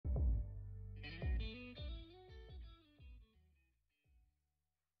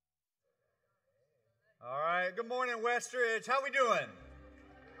right, good morning, Westridge. How we doing?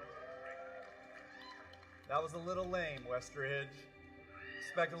 That was a little lame, Westridge.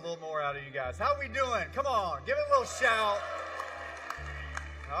 Expect a little more out of you guys. How we doing? Come on, give it a little shout.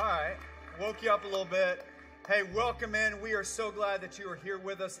 All right, woke you up a little bit. Hey, welcome in. We are so glad that you are here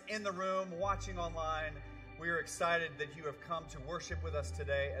with us in the room, watching online. We are excited that you have come to worship with us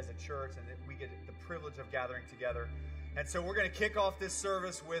today as a church and that we get the privilege of gathering together. And so we're going to kick off this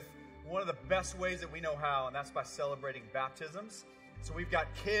service with one of the best ways that we know how, and that's by celebrating baptisms. So we've got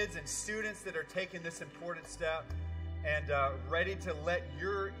kids and students that are taking this important step and ready to let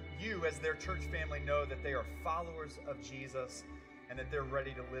you as their church family know that they are followers of Jesus and that they're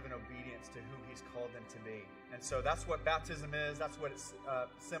ready to live in obedience to who he's called them to be. And so that's what baptism is. That's what it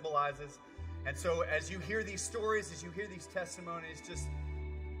symbolizes. And so as you hear these stories, as you hear these testimonies, just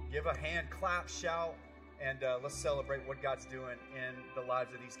give a hand clap, shout, and let's celebrate what God's doing in the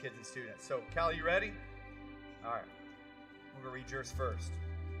lives of these kids and students. So, Callie, you ready? All right. I'm going to read yours first.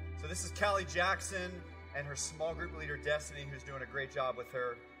 So this is Callie Jackson and her small group leader, Destiny, who's doing a great job with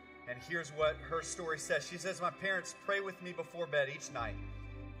her. And here's what her story says. She says, my parents pray with me before bed each night.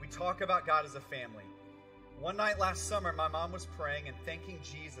 We talk about God as a family. One night last summer, my mom was praying and thanking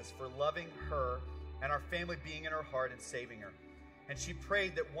Jesus for loving her and our family being in her heart and saving her. And she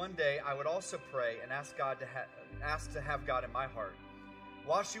prayed that one day I would also pray and ask to have God in my heart.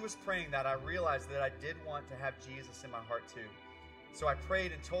 While she was praying that, I realized that I did want to have Jesus in my heart too. So I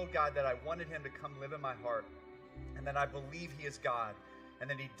prayed and told God that I wanted him to come live in my heart and that I believe he is God and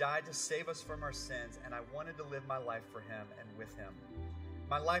that he died to save us from our sins, and I wanted to live my life for him and with him.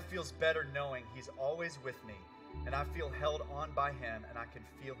 My life feels better knowing he's always with me, and I feel held on by him, and I can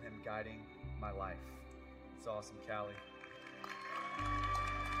feel him guiding my life. It's awesome, Callie.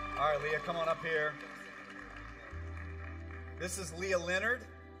 All right, Leah, come on up here. This is Leah Leonard.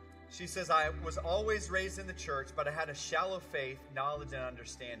 She says, I was always raised in the church, but I had a shallow faith, knowledge, and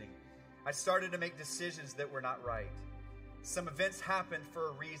understanding. I started to make decisions that were not right. Some events happened for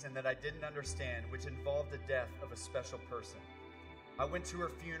a reason that I didn't understand, which involved the death of a special person. I went to her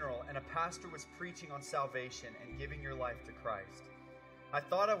funeral, and a pastor was preaching on salvation and giving your life to Christ. I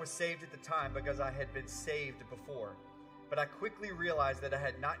thought I was saved at the time because I had been saved before, but I quickly realized that I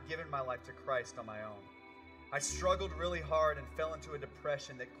had not given my life to Christ on my own. I struggled really hard and fell into a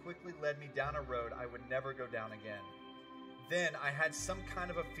depression that quickly led me down a road I would never go down again. Then I had some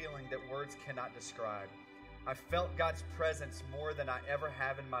kind of a feeling that words cannot describe. I felt God's presence more than I ever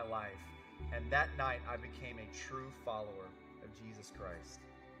have in my life, and that night I became a true follower of Jesus Christ.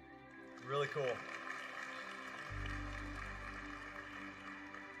 Really cool.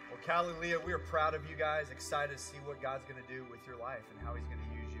 Well, Callie, Leah, we are proud of you guys, excited to see what God's going to do with your life and how he's going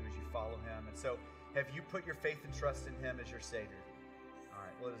to use you as you follow him. And so, have you put your faith and trust in him as your Savior? All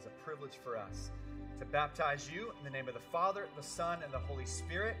right, well, it is a privilege for us to baptize you in the name of the Father, the Son, and the Holy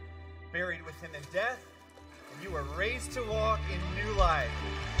Spirit, buried with him in death, and you are raised to walk in new life.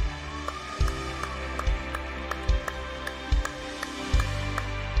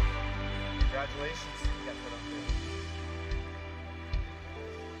 Congratulations. You got put on here.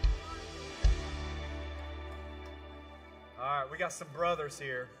 All right, we got some brothers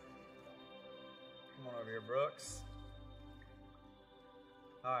here. Come on over here, Brooks.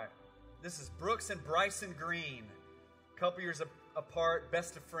 All right, this is Brooks and Bryson Green. A couple years apart,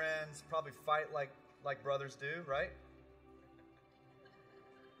 best of friends, probably fight like brothers do, right?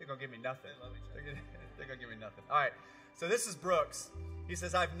 They're going to give me nothing. They're going to give me nothing. All right, so this is Brooks. He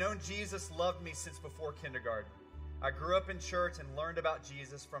says, I've known Jesus loved me since before kindergarten. I grew up in church and learned about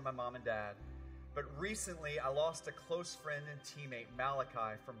Jesus from my mom and dad. But recently, I lost a close friend and teammate,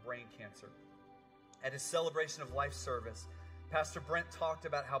 Malachi, from brain cancer. At his celebration of life service, Pastor Brent talked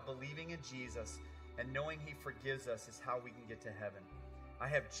about how believing in Jesus and knowing he forgives us is how we can get to heaven. I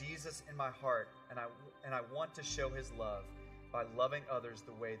have Jesus in my heart, and I want to show his love by loving others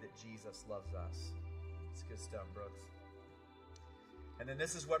the way that Jesus loves us. It's good stuff, Brooks. And then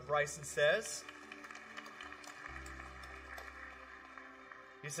this is what Bryson says.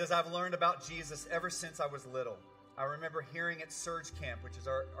 He says, I've learned about Jesus ever since I was little. I remember hearing at Surge Camp, which is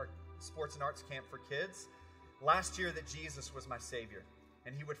our sports and arts camp for kids, last year that Jesus was my Savior,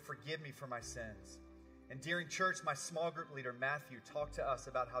 and he would forgive me for my sins. And during church, my small group leader, Matthew, talked to us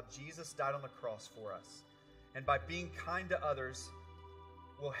about how Jesus died on the cross for us. And by being kind to others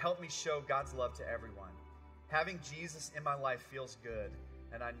will help me show God's love to everyone. Having Jesus in my life feels good,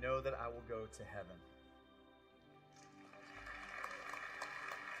 and I know that I will go to heaven.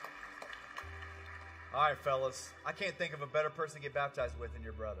 All right, fellas, I can't think of a better person to get baptized with than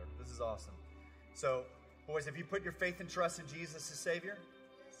your brother. This is awesome. So, boys, have you put your faith and trust in Jesus as Savior?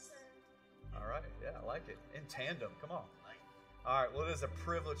 Yes, sir. All right, yeah, I like it. In tandem, come on. All right, well, it is a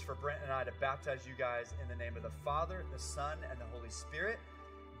privilege for Brent and I to baptize you guys in the name of the Father, the Son, and the Holy Spirit.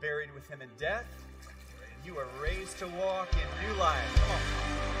 Buried with him in death, you are raised to walk in new life. Come on.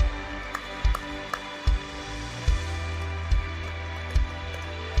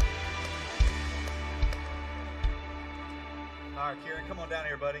 All right, Kieran, come on down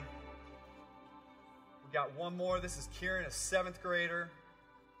here, buddy. We got one more. This is Kieran, a 7th grader.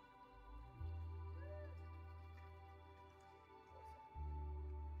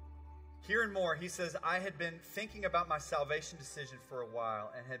 Kieran Moore, he says, I had been thinking about my salvation decision for a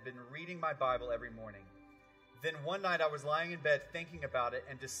while and had been reading my Bible every morning. Then one night I was lying in bed thinking about it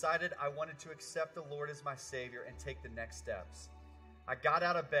and decided I wanted to accept the Lord as my Savior and take the next steps. I got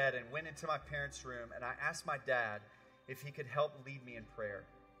out of bed and went into my parents' room, and I asked my dad if he could help lead me in prayer.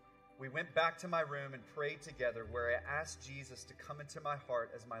 We went back to my room and prayed together, where I asked Jesus to come into my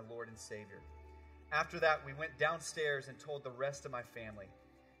heart as my Lord and Savior. After that, we went downstairs and told the rest of my family.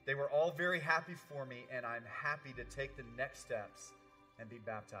 They were all very happy for me, and I'm happy to take the next steps and be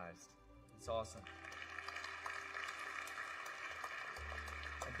baptized. It's awesome.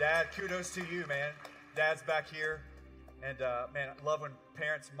 And Dad, kudos to you, man. Dad's back here. And, man, I love when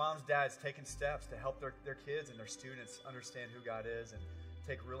parents, moms, dads, taking steps to help their kids and their students understand who God is and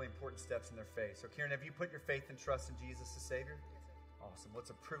take really important steps in their faith. So, Kieran, have you put your faith and trust in Jesus as Savior? Awesome. Well,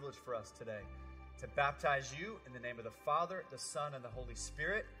 it's a privilege for us today to baptize you in the name of the Father, the Son, and the Holy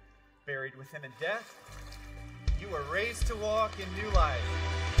Spirit. Buried with him in death, you are raised to walk in new life.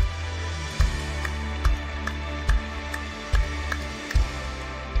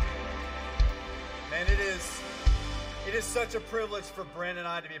 Man, it is such a privilege for Brent and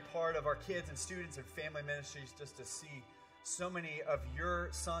I to be a part of our kids and students and family ministries, just to see so many of your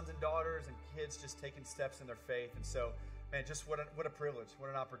sons and daughters and kids just taking steps in their faith. And so, man, just what a privilege,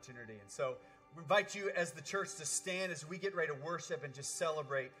 what an opportunity. And so we invite you as the church to stand as we get ready to worship and just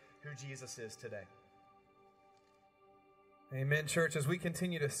celebrate who Jesus is today. Amen, church. As we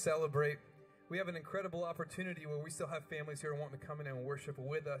continue to celebrate, we have an incredible opportunity where we still have families here wanting to come in and worship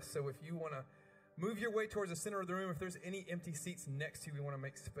with us. So if you want to move your way towards the center of the room, if there's any empty seats next to you, we want to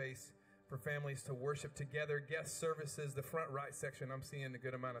make space for families to worship together. Guest services, the front right section, I'm seeing a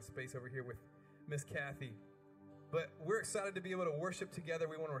good amount of space over here with Miss Kathy. But we're excited to be able to worship together.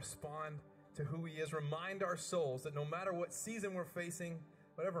 We want to respond to who he is, remind our souls that no matter what season we're facing,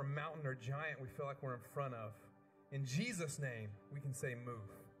 whatever mountain or giant we feel like we're in front of, in Jesus' name, we can say move,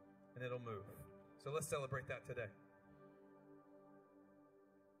 and it'll move. So let's celebrate that today.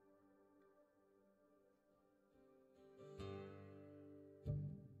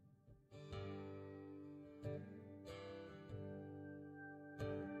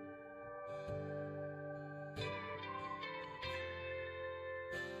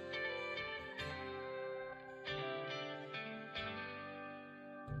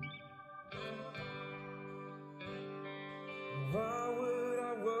 Why would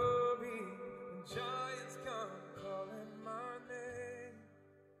I worry when giants come calling my name?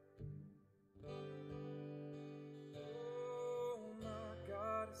 Oh, my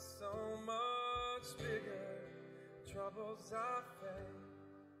God is so much bigger, troubles I face.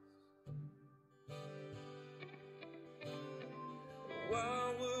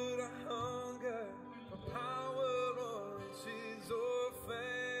 Why would I hunger for power or riches or fame?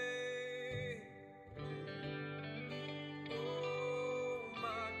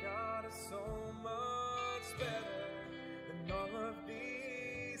 So much better than all of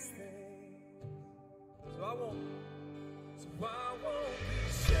these things. So I won't be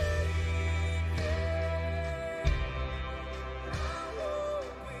shaken. I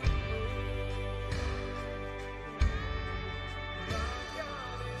won't be moved. My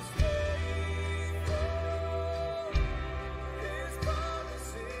God is faithful. His promise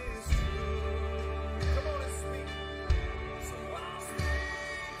is true. Come on and speak. So I'll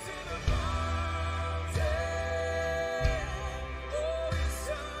speak to the mountain. Oh, it's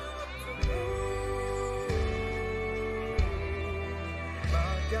time to move.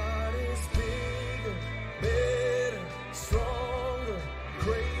 My God is bigger, better, stronger,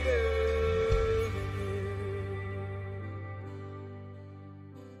 greater than you.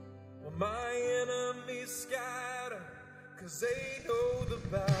 Well, my enemies scatter, 'cause they know the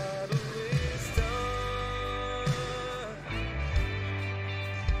battle is done.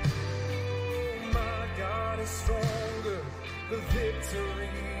 Oh, my God is stronger, the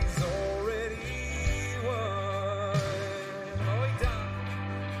victory's already won. Oh, he died.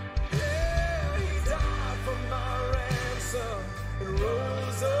 Yeah, he died for my ransom and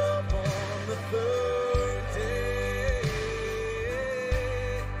rose up on the third day.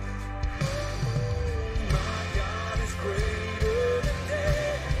 Oh,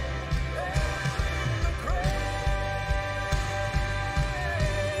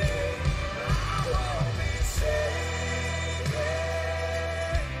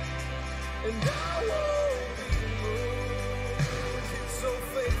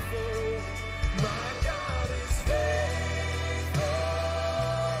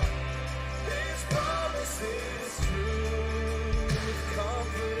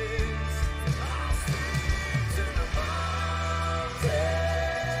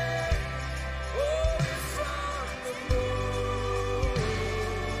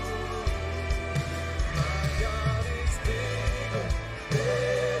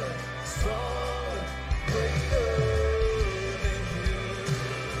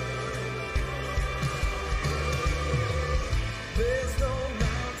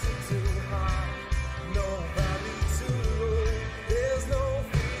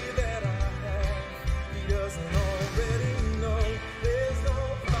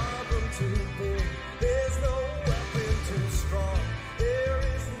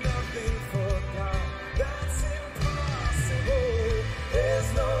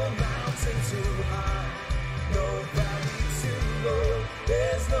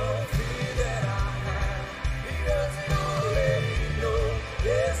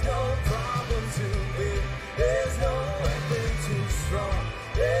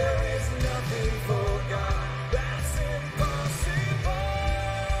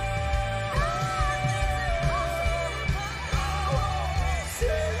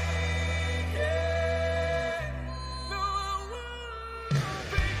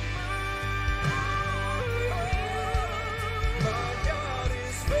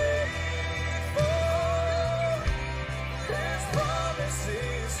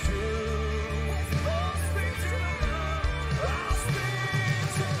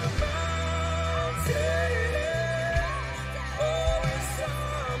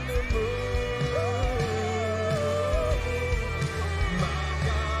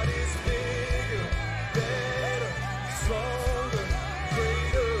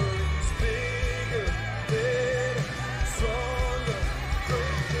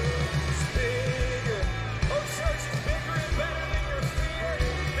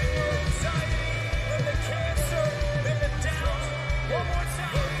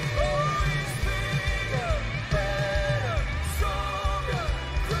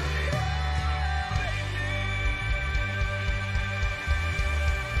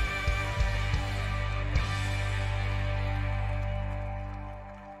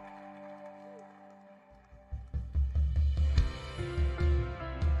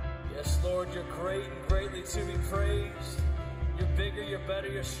 you're great and greatly to be praised. You're bigger, you're better,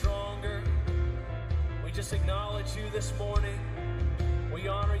 you're stronger. We just acknowledge you this morning. We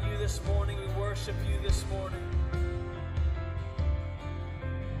honor you this morning. We worship you this morning.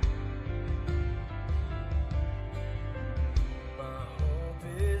 My hope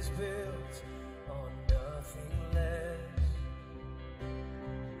is built on nothing less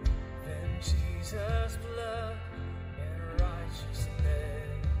than Jesus' blood and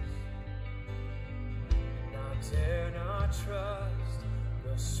righteousness. And I dare not trust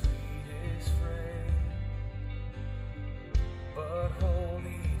the sweetest frame, but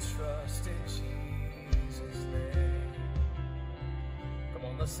wholly trust in Jesus' name. Come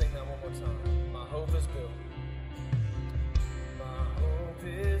on, let's sing that one more time. My hope is built. My hope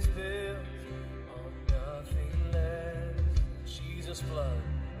is built on nothing less than Jesus' blood,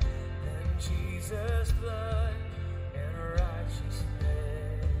 than Jesus' blood and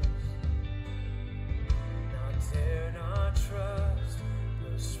righteousness. And I dare not trust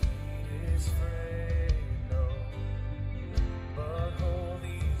the sweetest frame, no, but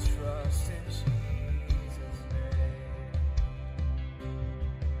wholly trust in Jesus' name.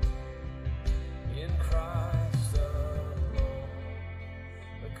 In Christ alone,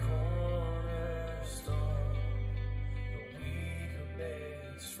 the cornerstone, the weak are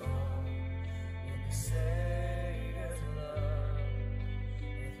made strong in the Savior's love,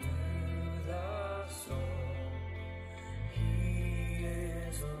 and through the storm, He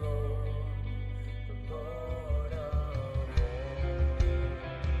is the Lord of all.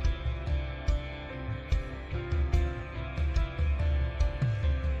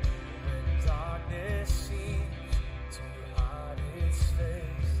 When darkness seems to hide its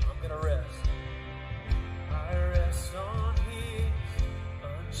face, I'm gonna rest. I rest on His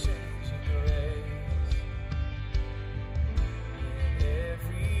unchanging grace. In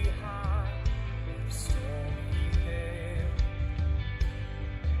every high and stormy gale,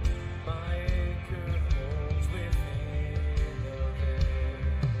 my anchor holds within the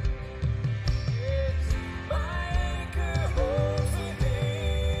veil. Yes, my anchor holds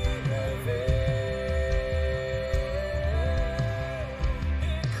within the veil.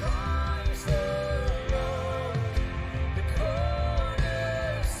 In Christ alone, the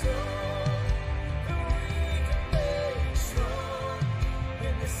cornerstone, the weak are made strong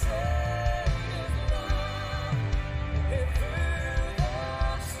in the Savior's love, and through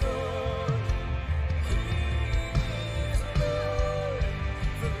the storm, He is Lord,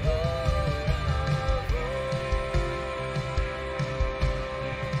 the Lord of all.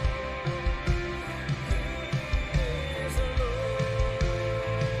 He is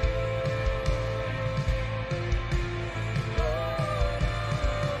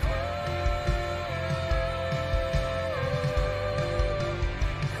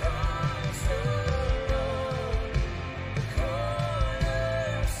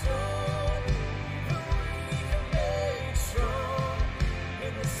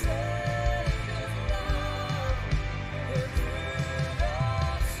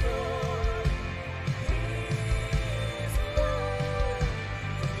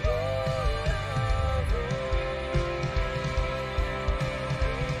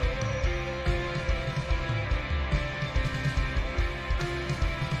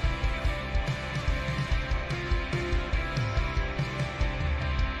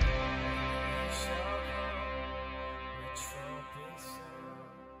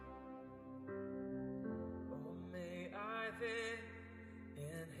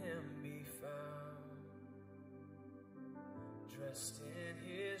Dressed in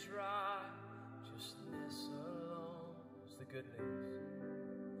His righteousness alone is the good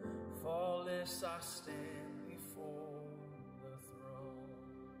news. Faultless I stand before the throne.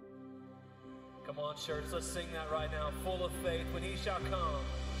 Come on, church, let's sing that right now, full of faith. When He shall come,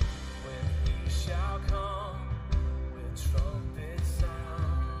 when He shall come with trumpet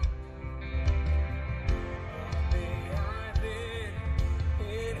sound. May I then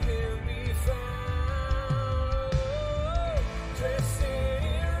in Him be found. Dressed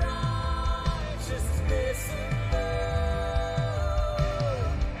in righteousness and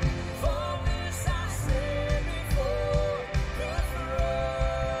love, faultless I stand before the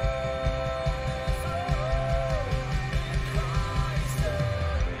throne. In Christ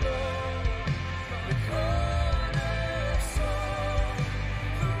alone, the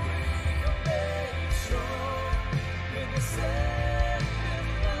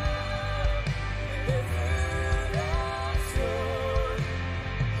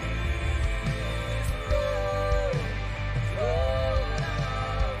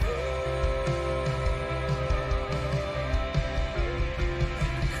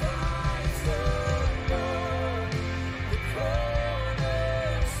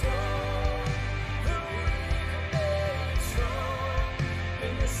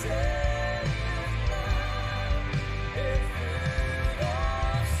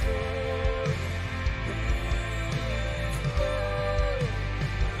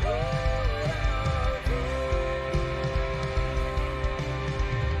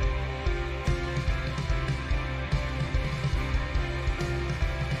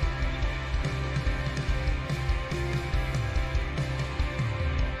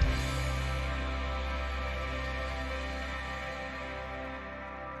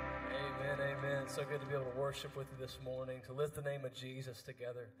So good to be able to worship with you this morning, to lift the name of Jesus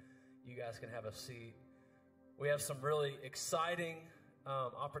together. You guys can have a seat. We have some really exciting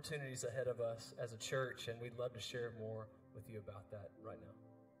opportunities ahead of us as a church, and we'd love to share more with you about that right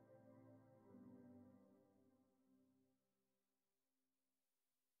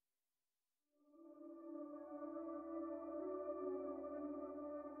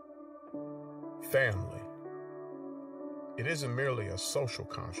now. Family. It isn't merely a social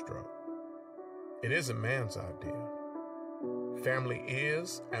construct. It isn't man's idea. Family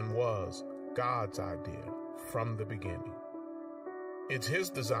is and was God's idea from the beginning. It's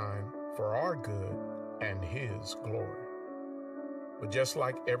His design for our good and His glory. But just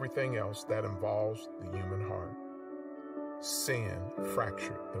like everything else that involves the human heart, sin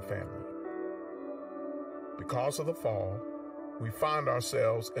fractured the family. Because of the fall, we find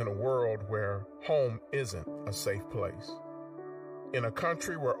ourselves in a world where home isn't a safe place. In a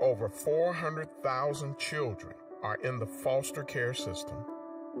country where over 400,000 children are in the foster care system,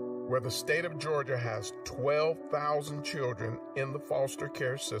 where the state of Georgia has 12,000 children in the foster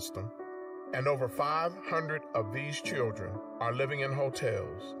care system, and over 500 of these children are living in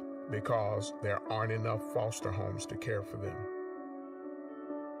hotels because there aren't enough foster homes to care for them.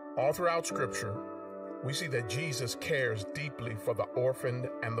 All throughout Scripture, we see that Jesus cares deeply for the orphaned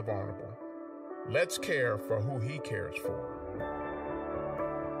and the vulnerable. Let's care for who He cares for.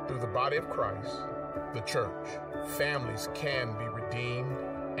 Through the body of Christ, the church, families can be redeemed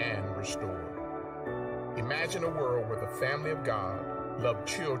and restored. Imagine a world where the family of God loved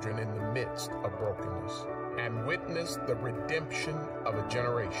children in the midst of brokenness and witnessed the redemption of a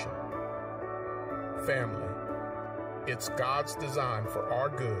generation. Family, it's God's design for our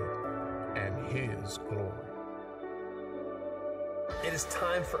good and His glory. It is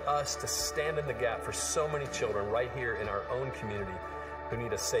time for us to stand in the gap for so many children right here in our own community who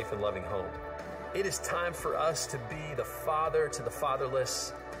need a safe and loving home. It is time for us to be the father to the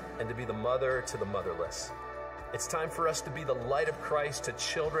fatherless and to be the mother to the motherless. It's time for us to be the light of Christ to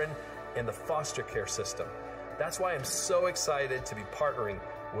children in the foster care system. That's why I'm so excited to be partnering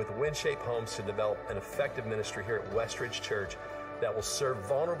with WinShape Homes to develop an effective ministry here at Westridge Church that will serve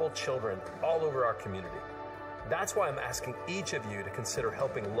vulnerable children all over our community. That's why I'm asking each of you to consider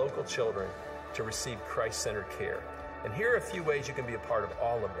helping local children to receive Christ-centered care. And here are a few ways you can be a part of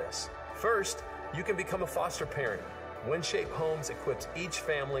all of this. First, you can become a foster parent. WinShape Homes equips each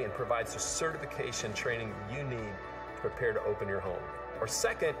family and provides the certification training you need to prepare to open your home. Or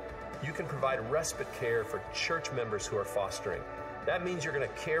second, you can provide respite care for church members who are fostering. That means you're going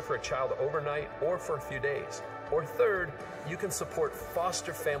to care for a child overnight or for a few days. Or third, you can support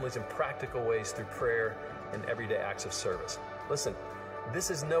foster families in practical ways through prayer and everyday acts of service. Listen,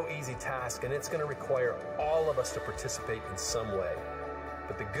 this is no easy task, and it's going to require all of us to participate in some way.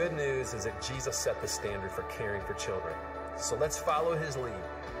 But the good news is that Jesus set the standard for caring for children. So let's follow His lead,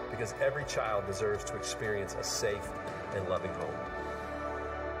 because every child deserves to experience a safe and loving home.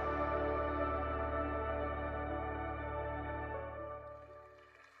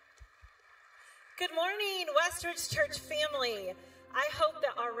 Good morning, Westridge Church family. I hope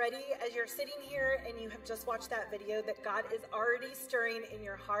that already, as you're sitting here and you have just watched that video, that God is already stirring in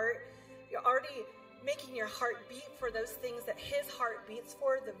your heart. You're already making your heart beat for those things that His heart beats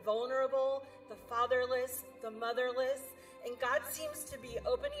for, the vulnerable, the fatherless, the motherless. And God seems to be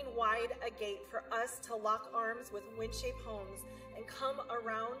opening wide a gate for us to lock arms with WinShape Homes and come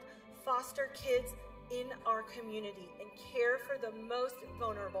around foster kids in our community and care for the most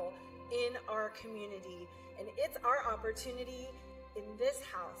vulnerable in our community. And it's our opportunity in this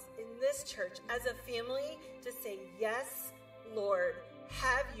house, in this church, as a family, to say, yes, Lord,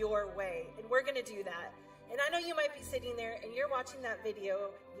 have your way. And we're going to do that. And I know you might be sitting there and you're watching that video.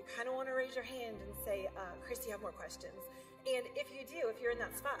 You kind of want to raise your hand and say, Chris, you have more questions. And if you do, if you're in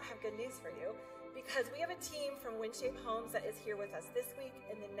that spot, I have good news for you. Because we have a team from WinShape Homes that is here with us this week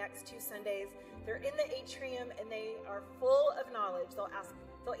and the next 2 Sundays. They're in the atrium and they are full of knowledge. They'll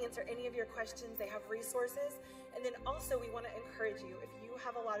answer any of your questions. They have resources. And then also we want to encourage you, if you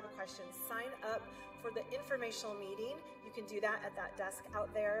have a lot of questions, sign up for the informational meeting. You can do that at that desk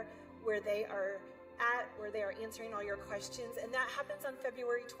out there where they are answering all your questions. And that happens on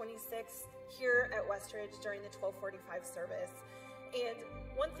February 26th here at Westridge during the 1245 service. And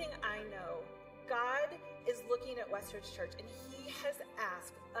one thing I know, God is looking at Westridge Church and He has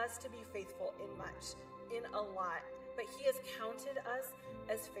asked us to be faithful in much, in a lot. But He has counted us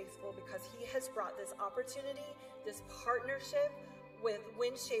as faithful because He has brought this opportunity, this partnership with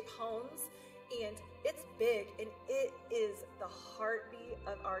WinShape Homes, and it's big, and it is the heartbeat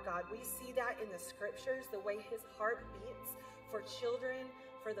of our God. We see that in the scriptures, the way His heart beats for children,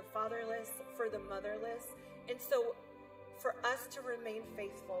 for the fatherless, for the motherless. And so for us to remain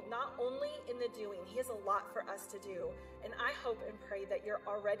faithful, not only in the doing, he has a lot for us to do. And I hope and pray that you're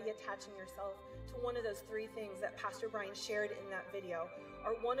already attaching yourself to one of those three things that Pastor Brian shared in that video.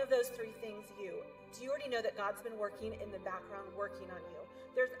 Are one of those three things you? Do you already know that God's been working in the background, working on you?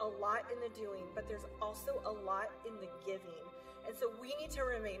 There's a lot in the doing, but there's also a lot in the giving. And so we need to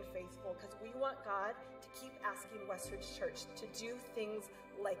remain faithful because we want God to keep asking Westridge Church to do things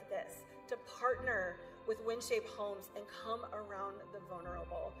like this, to partner with WinShape Homes and come around the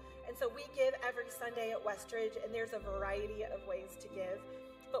vulnerable. And so we give every Sunday at Westridge, and there's a variety of ways to give.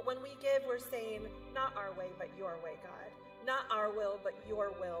 But when we give, we're saying, not our way, but your way, God. Not our will, but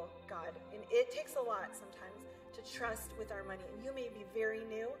your will, God. And it takes a lot sometimes to trust with our money. And you may be very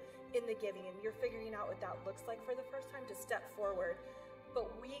new in the giving, and you're figuring out what that looks like for the first time to step forward. But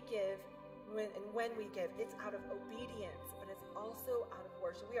we give, when we give, it's out of obedience, but it's also out of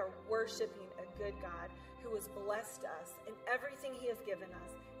worship. We are worshiping a good God who has blessed us, and everything he has given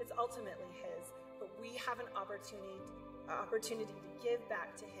us, it's ultimately his. But we have an opportunity to give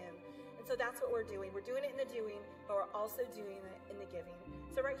back to him. And so that's what we're doing. We're doing it in the doing, but we're also doing it in the giving.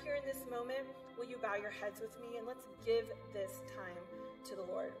 So right here in this moment, will you bow your heads with me, and let's give this time to the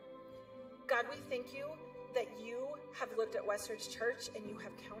Lord. God, we thank you that you have looked at Westridge Church and you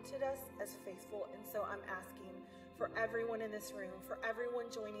have counted us as faithful. And so I'm asking for everyone in this room, for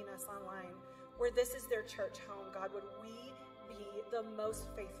everyone joining us online, where this is their church home, God, would we be the most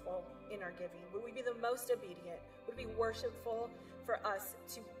faithful in our giving? Would we be the most obedient? Would it be worshipful for us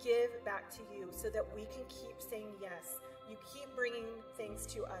to give back to you so that we can keep saying yes? You keep bringing things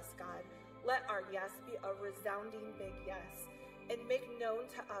to us, God. Let our yes be a resounding big yes, and make known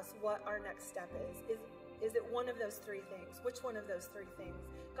to us what our next step is. Is it one of those three things? Which one of those three things?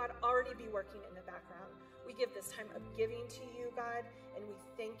 God, already be working in the background. We give this time of giving to you, God, and we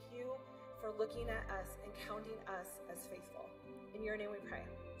thank you for looking at us and counting us as faithful. In your name we pray.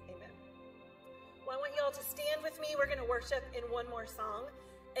 Amen. Well, I want you all to stand with me. We're going to worship in one more song.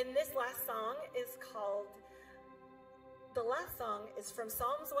 And this last song is called, the last song is from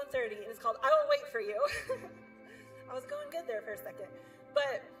Psalms 130, and it's called I Will Wait For You. I was going good there for a second.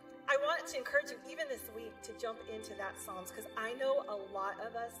 But I want to encourage you, even this week, to jump into that Psalms, because I know a lot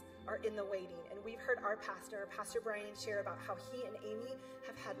of us are in the waiting. And we've heard our pastor, Pastor Brian, share about how he and Amy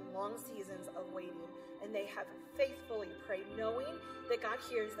have had long seasons of waiting. And they have faithfully prayed, knowing that God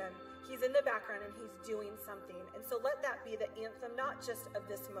hears them. He's in the background and he's doing something. And so let that be the anthem, not just of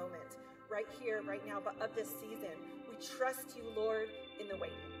this moment, right here, right now, but of this season. We trust you, Lord, in the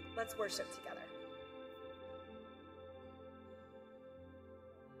waiting. Let's worship together.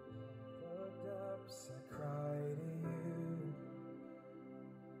 I cry to you.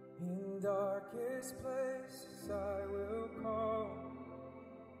 In darkest places I will call.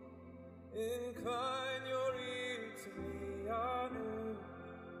 Incline your ear to me anew,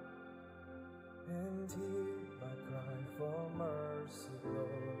 and hear my cry for mercy, Lord.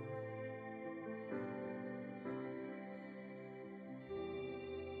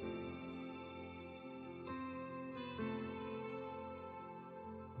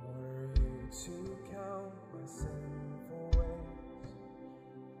 Were you to count my sinful ways,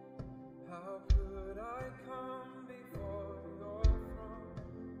 how could I come before your throne?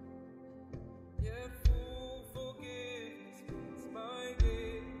 Yet full forgiveness meets my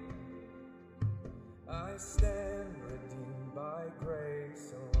gate. I stand redeemed by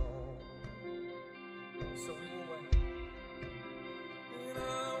grace alone. So we will wait. And I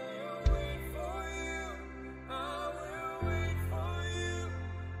will wait for you. I will wait for you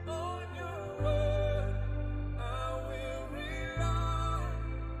on your word. I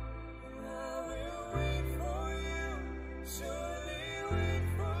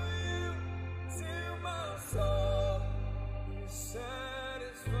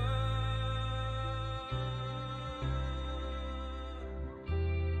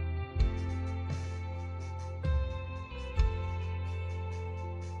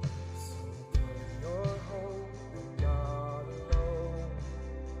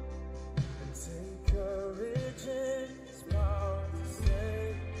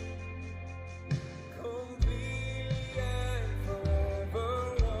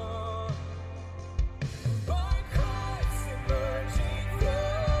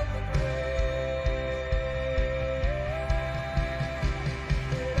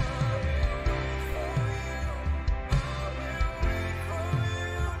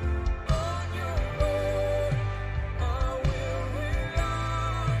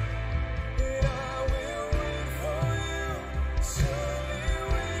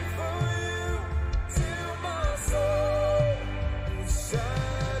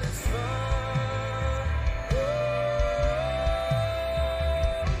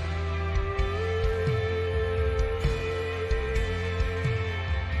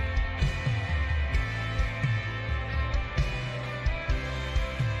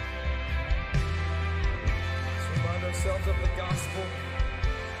gospel.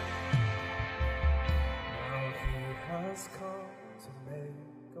 Now he has come to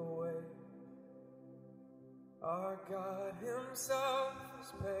make a way. Our God himself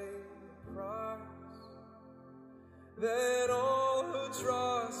has paid the price, that all who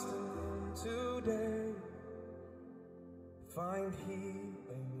trust in him today find healing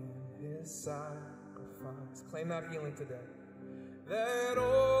in his sacrifice. Claim that healing today. That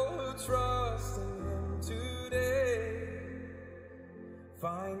all who trust in him today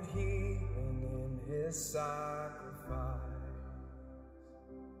find healing in his sacrifice.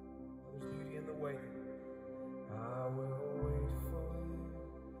 There's beauty in the waiting. I will wait for you.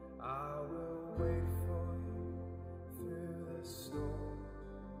 I will wait for you through the storm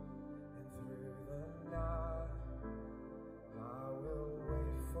and through the night. I will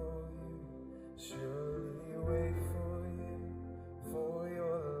wait for you, surely wait for you, for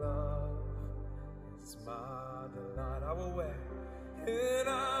your love is my delight. I will wait, and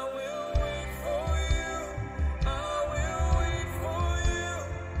I will wait for you. I will wait for you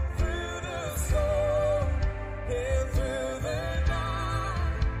through the storm and through the night.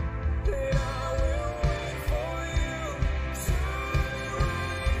 And I will wait for you, surely wait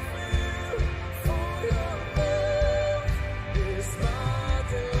for you, for your love is my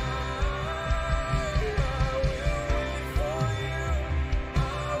delight. I will wait for you. I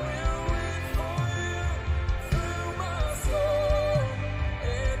will wait for you through my storm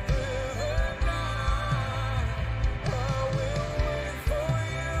and through the night. I will wait for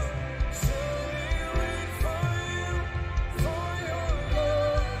you, surely wait for you, for your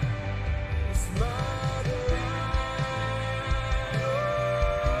love is my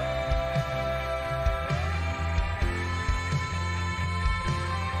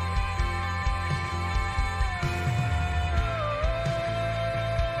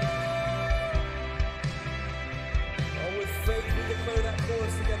Oh, with faith, we declare that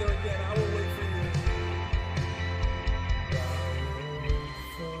chorus together again. I will wait for you.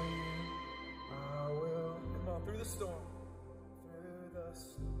 Come on, through the storm. Through the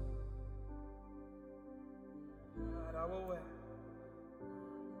storm, God, I will wait.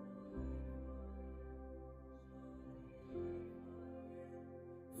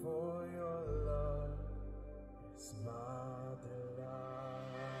 For your love is my delight.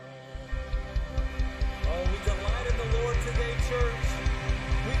 Oh, we delight in the Lord today, church.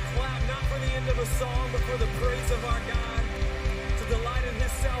 We clap not for the end of a song, but for the praise of our God, to delight in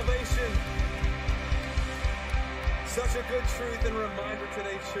his salvation. Such a good truth and reminder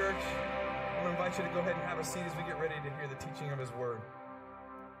today, church. I'm going to invite you to go ahead and have a seat as we get ready to hear the teaching of his word.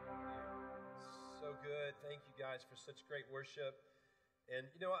 So good. Thank you guys for such great worship. And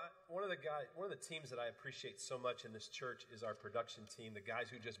you know, one of the teams that I appreciate so much in this church is our production team, the guys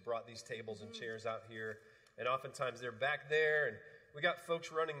who just brought these tables and chairs out here. And oftentimes they're back there, and we got folks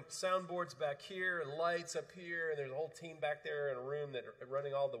running soundboards back here and lights up here, and there's a whole team back there in a room that are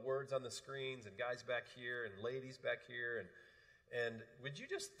running all the words on the screens, and guys back here and ladies back here. And would you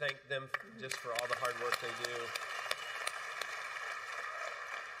just thank them just for all the hard work they do?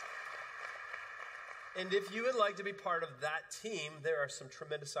 And if you would like to be part of that team, there are some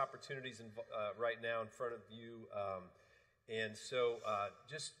tremendous opportunities right now in front of you. And so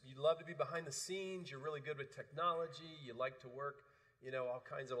you love to be behind the scenes. You're really good with technology. You like to work, all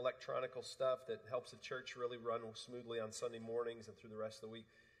kinds of electronical stuff that helps the church really run smoothly on Sunday mornings and through the rest of the week.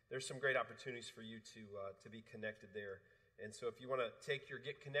 There's some great opportunities for you to be connected there. And so if you want to take your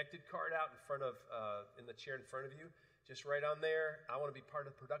Get Connected card out in the chair in front of you, just right on there, I want to be part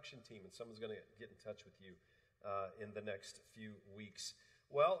of the production team, and someone's going to get in touch with you in the next few weeks.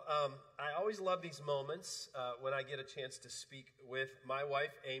 Well, I always love these moments when I get a chance to speak with my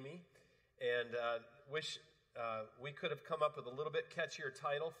wife, Amy, and wish we could have come up with a little bit catchier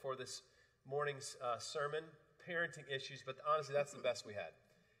title for this morning's sermon, Parenting Issues, but honestly, that's the best we had.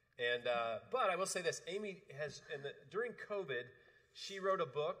 And but I will say this, Amy has, during COVID, she wrote a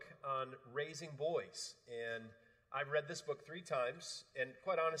book on raising boys, and I've read this book 3 times, and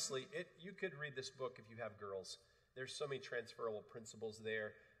quite honestly, you could read this book if you have girls. There's so many transferable principles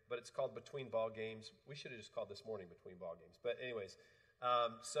there, but it's called Between Ball Games. We should have just called this morning Between Ball Games. But anyways,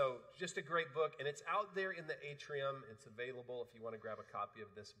 so just a great book, and it's out there in the atrium. It's available if you want to grab a copy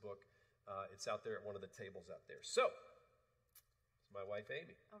of this book. It's out there at one of the tables out there. So, it's my wife,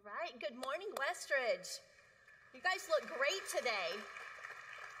 Amy. All right. Good morning, Westridge. You guys look great today.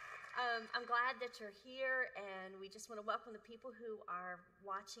 I'm glad that you're here, and we just want to welcome the people who are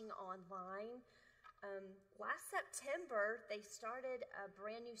watching online. Last September, they started a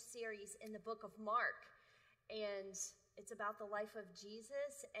brand new series in the book of Mark, and it's about the life of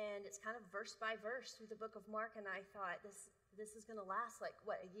Jesus, and it's kind of verse by verse through the book of Mark, and I thought this is going to last like,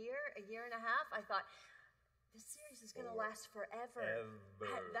 what, a year and a half? I thought, this series is going to last forever.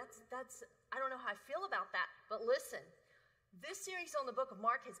 I don't know how I feel about that. But listen, this series on the book of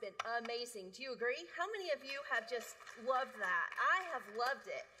Mark has been amazing. Do you agree? How many of you have just loved that? I have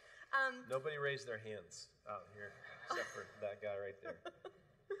loved it. Nobody raised their hands out here except for that guy right there.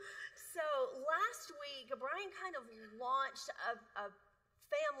 So last week, Brian kind of launched a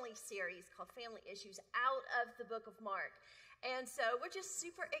family series called Family Issues out of the book of Mark. And so we're just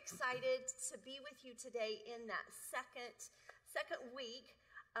super excited to be with you today in that second week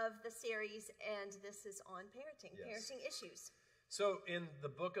of the series, and this is on parenting, parenting issues. So in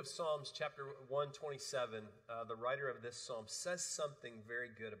the book of Psalms, chapter 127, the writer of this psalm says something very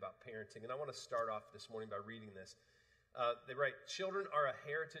good about parenting, and I want to start off this morning by reading this. They write, "Children are a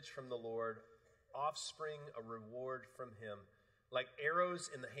heritage from the Lord, offspring a reward from him. Like arrows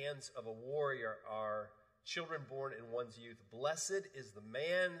in the hands of a warrior are children born in one's youth. Blessed is the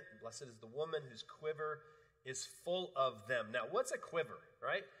man, blessed is the woman whose quiver is full of them." Now, what's a quiver,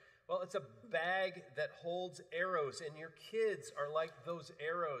 right? Well, it's a bag that holds arrows, and your kids are like those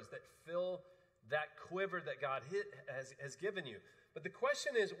arrows that fill that quiver that God has given you. But the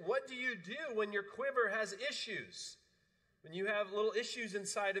question is, what do you do when your quiver has issues? When you have little issues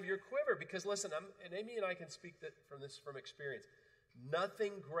inside of your quiver? Because listen, and Amy and I can speak from experience.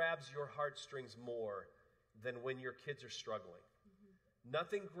 Nothing grabs your heartstrings more than when your kids are struggling. Mm-hmm.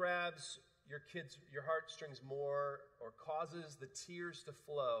 Nothing grabs your heartstrings more or causes the tears to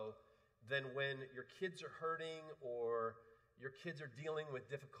flow than when your kids are hurting or your kids are dealing with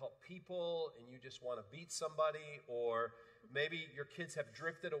difficult people and you just want to beat somebody, or maybe your kids have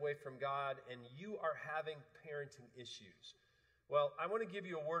drifted away from God and you are having parenting issues. Well, I want to give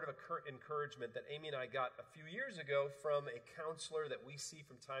you a word of encouragement that Amy and I got a few years ago from a counselor that we see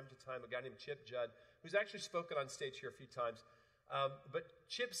from time to time, a guy named Chip Judd, who's actually spoken on stage here a few times. But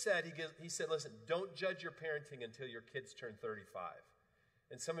Chip said, he said, listen, don't judge your parenting until your kids turn 35.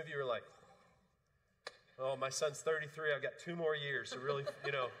 And some of you are like, oh, my son's 33. I've got 2 more years to really,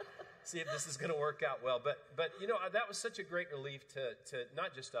 see if this is going to work out well. But that was such a great relief to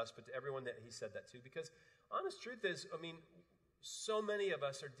not just us, but to everyone that he said that to. Because honest truth is, so many of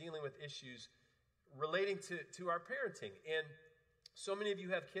us are dealing with issues relating to our parenting. And so many of you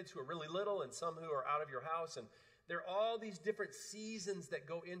have kids who are really little and some who are out of your house. And there are all these different seasons that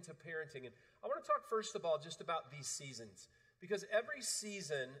go into parenting. And I want to talk first of all just about these seasons. Because every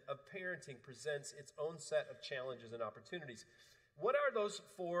season of parenting presents its own set of challenges and opportunities. What are those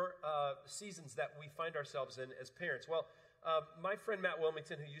 4 seasons that we find ourselves in as parents? Well, my friend Matt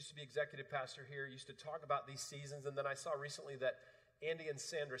Wilmington, who used to be executive pastor here, used to talk about these seasons. And then I saw recently that Andy and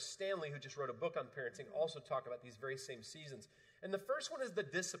Sandra Stanley, who just wrote a book on parenting, also talk about these very same seasons. And the first one is the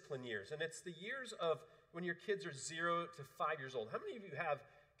discipline years. And it's the years of when your kids are 0 to 5 years old. How many of you have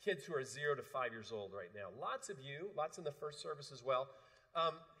kids who are 0 to 5 years old right now? Lots of you, lots in the first service as well.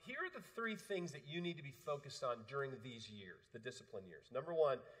 Here are the 3 things that you need to be focused on during these years, the discipline years. Number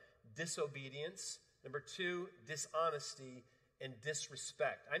 1, disobedience. Number 2, dishonesty and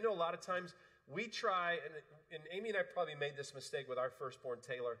disrespect. I know a lot of times we try, and Amy and I probably made this mistake with our firstborn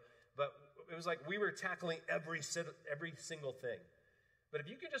Taylor, but it was like we were tackling every single thing. But if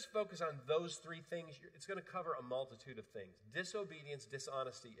you can just focus on those 3 things, it's going to cover a multitude of things. Disobedience,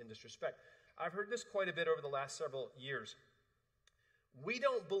 dishonesty, and disrespect. I've heard this quite a bit over the last several years. We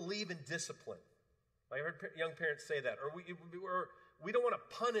don't believe in discipline. I heard young parents say that. Or we don't want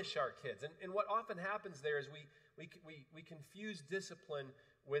to punish our kids. And what often happens there is we confuse discipline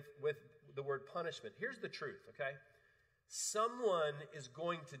with the word punishment. Here's the truth, okay? Someone is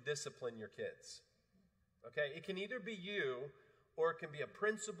going to discipline your kids. Okay? It can either be you, or it can be a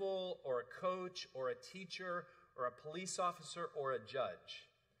principal, or a coach, or a teacher, or a police officer, or a judge.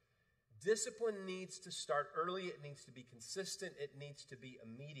 Discipline needs to start early. It needs to be consistent. It needs to be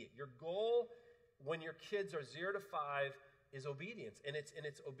immediate. Your goal when your kids are 0 to 5 is obedience, and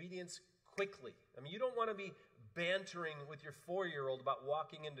it's obedience quickly. You don't want to be bantering with your 4-year-old about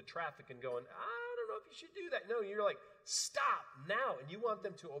walking into traffic and going, I don't know if you should do that. No, you're like, stop now, and you want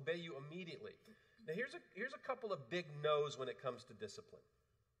them to obey you immediately. Now, here's a couple of big no's when it comes to discipline.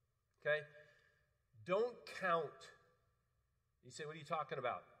 Okay? Don't count. You say, what are you talking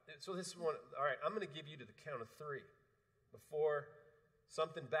about? So this is one. All right, I'm going to give you to the count of 3 before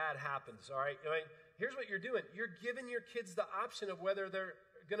something bad happens. All right? Here's what you're doing. You're giving your kids the option of whether they're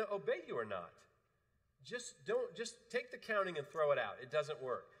going to obey you or not. Just take the counting and throw it out. It doesn't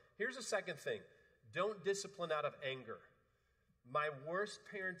work. Here's a second thing. Don't discipline out of anger. My worst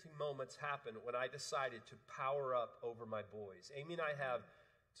parenting moments happened when I decided to power up over my boys. Amy and I have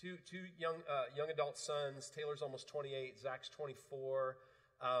two young adult sons. Taylor's almost 28, Zach's 24.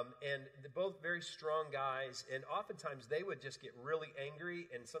 And they're both very strong guys, and oftentimes they would just get really angry,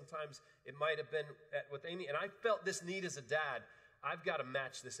 and sometimes it might have been with Amy, and I felt this need as a dad. I've got to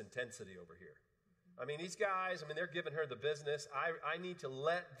match this intensity over here. I mean, these guys, they're giving her the business. I need to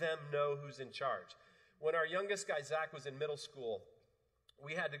let them know who's in charge. When our youngest guy, Zach, was in middle school,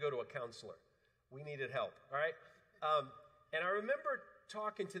 we had to go to a counselor. We needed help, all right? And I remember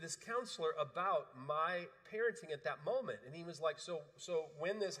talking to this counselor about my parenting at that moment. And he was like, so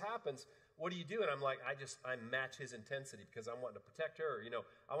when this happens, what do you do? And I'm like, I match his intensity because I'm wanting to protect her.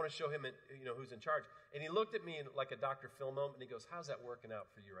 I want to show him, who's in charge. And he looked at me like a Dr. Phil moment, and he goes, how's that working out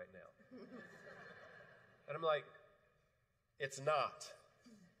for you right now? And I'm like, it's not.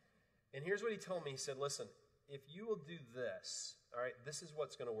 And here's what he told me. He said, listen, if you will do this, all right, this is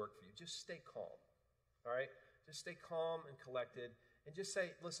what's going to work for you. Just stay calm, all right? Just stay calm and collected. And just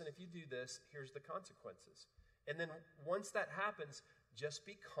say, listen, if you do this, here's the consequences. And then once that happens, just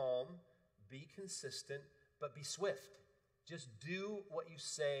be calm, be consistent, but be swift. Just do what you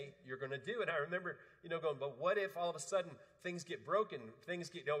say you're going to do. And I remember, going, but what if all of a sudden things get broken, things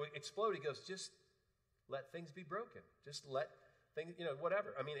get explode? He goes, just let things be broken. Just let things,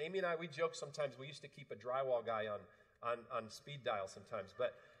 whatever. Amy and I, we joke sometimes. We used to keep a drywall guy on speed dial sometimes,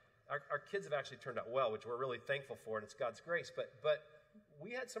 but our kids have actually turned out well, which we're really thankful for, and it's God's grace. But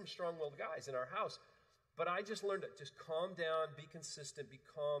we had some strong-willed guys in our house. But I just learned to just calm down, be consistent, be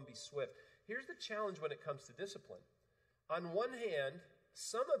calm, be swift. Here's the challenge when it comes to discipline. On one hand,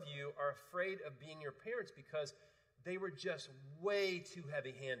 some of you are afraid of being your parents because they were just way too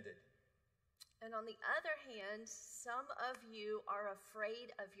heavy-handed. And on the other hand, some of you are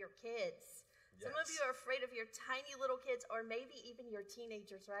afraid of your kids. Some of you are afraid of your tiny little kids, or maybe even your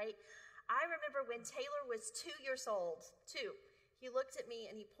teenagers, right? I remember when Taylor was 2 years old, he looked at me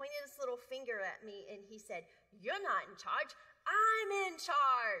and he pointed his little finger at me and he said, you're not in charge, I'm in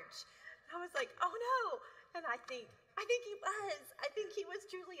charge. And I was like, oh no. And I think he was. I think he was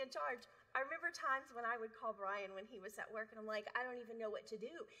truly in charge. I remember times when I would call Brian when he was at work and I'm like, I don't even know what to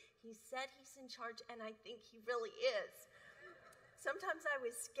do. He said he's in charge and I think he really is. Sometimes I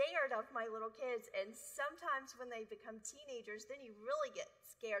was scared of my little kids, and sometimes when they become teenagers, then you really get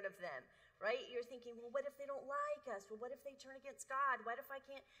scared of them, right? You're thinking, well, what if they don't like us? Well, what if they turn against God? What if I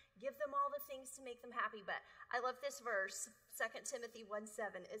can't give them all the things to make them happy? But I love this verse, 2 Timothy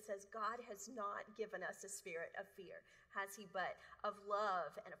 1:7. It says, God has not given us a spirit of fear, has he, but of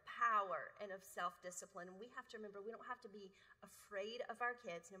love and of power and of self-discipline. And we have to remember, we don't have to be afraid of our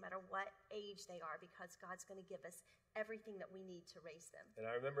kids no matter what age they are, because God's going to give us everything that we need to raise them. And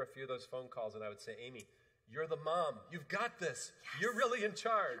I remember a few of those phone calls, and I would say, Amy, you're the mom. You've got this. Yes. You're really in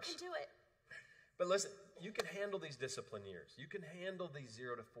charge. You can do it. But listen, you can handle these discipline years. You can handle these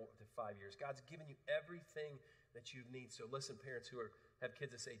 0 to 5 years. God's given you everything that you need. So listen, parents who have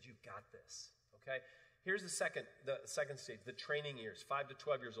kids this age, you've got this, okay? Here's the second stage, the training years, 5 to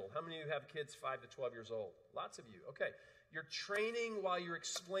 12 years old. How many of you have kids 5 to 12 years old? Lots of you. Okay. You're training while you're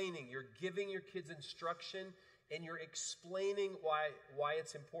explaining. You're giving your kids instruction, and you're explaining why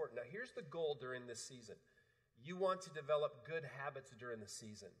it's important. Now, here's the goal during this season. You want to develop good habits during the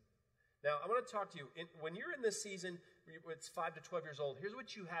season. Now, I want to talk to you. When you're in this season, it's 5 to 12 years old, here's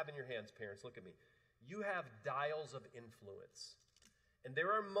what you have in your hands, parents. Look at me. You have dials of influence. And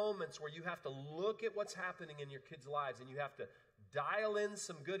there are moments where you have to look at what's happening in your kids' lives, and you have to dial in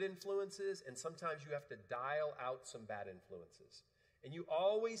some good influences, and sometimes you have to dial out some bad influences. And you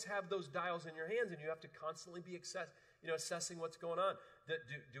always have those dials in your hands, and you have to constantly be assessing what's going on.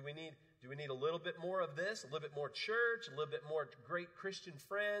 Do we need a little bit more of this, a little bit more church, a little bit more great Christian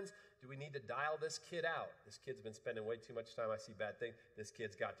friends? Do we need to dial this kid out? This kid's been spending way too much time. I see bad things. This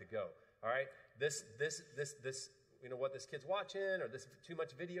kid's got to go. All right? This what this kid's watching, or this too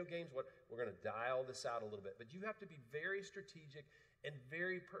much video games, we're going to dial this out a little bit. But you have to be very strategic and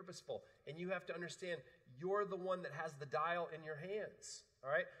very purposeful. And you have to understand you're the one that has the dial in your hands. All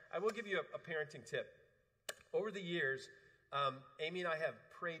right? I will give you a parenting tip. Over the years, Amy and I have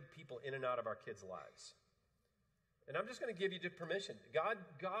prayed people in and out of our kids' lives. And I'm just going to give you permission. God,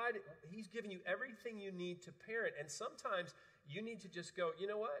 he's given you everything you need to parent. And sometimes you need to just go, you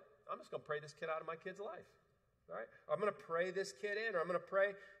know what? I'm just going to pray this kid out of my kid's life. All right? Or I'm going to pray this kid in, or I'm going to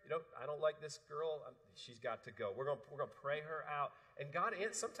pray, I don't like this girl. She's got to go. We're going to pray her out. And God,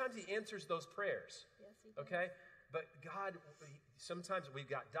 sometimes he answers those prayers. Yes, he does. Okay? But God, sometimes we've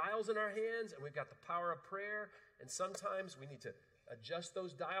got dials in our hands, and we've got the power of prayer, and sometimes we need to adjust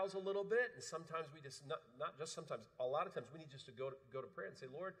those dials a little bit, and sometimes we just, not just sometimes, a lot of times we need just to go to prayer and say,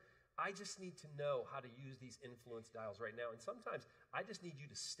 Lord, I just need to know how to use these influence dials right now. And sometimes I just need you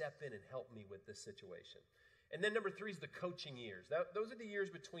to step in and help me with this situation. And then number 3 is the coaching years. Those are the years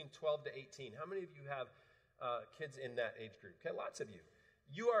between 12 to 18. How many of you have kids in that age group? Okay, lots of you.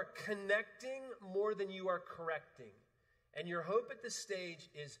 You are connecting more than you are correcting. And your hope at this stage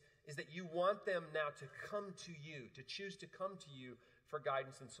is that you want them now to come to you, to choose to come to you for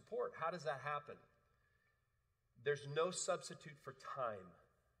guidance and support. How does that happen? There's no substitute for time.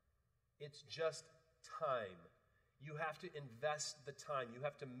 It's just time. You have to invest the time. You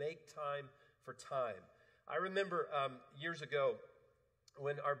have to make time for time. I remember years ago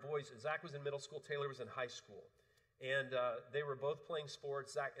when our boys, Zach was in middle school, Taylor was in high school. And they were both playing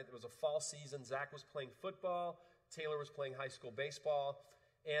sports. Zach, it was a fall season. Zach was playing football. Taylor was playing high school baseball.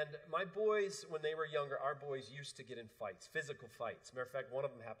 And my boys, when they were younger, our boys used to get in fights, physical fights. Matter of fact, one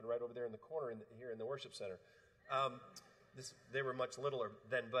of them happened right over there in the corner here in the worship center. They were much littler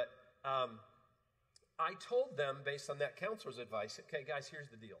then, but I told them, based on that counselor's advice, okay, guys, here's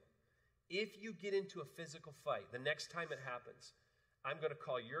the deal. If you get into a physical fight, the next time it happens, I'm going to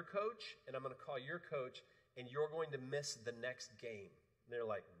call your coach, and I'm going to call your coach, and you're going to miss the next game. And they're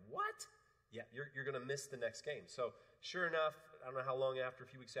like, what? Yeah, you're going to miss the next game. So sure enough, I don't know how long after, a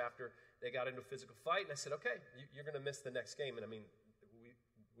few weeks after, they got into a physical fight, and I said, okay, you're going to miss the next game. And I mean,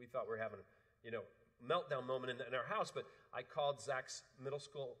 we thought we were having, meltdown moment in our house, but I called Zach's middle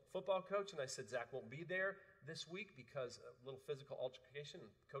school football coach, and I said, Zach won't be there this week because a little physical altercation. And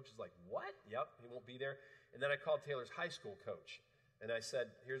coach is like, what? Yep, he won't be there. And then I called Taylor's high school coach, and I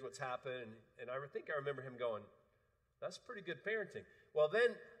said, here's what's happened. And I think I remember him going, that's pretty good parenting. Well,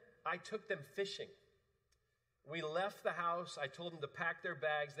 then I took them fishing. We left the house. I told them to pack their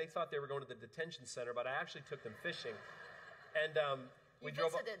bags. They thought they were going to the detention center, but I actually took them fishing. And we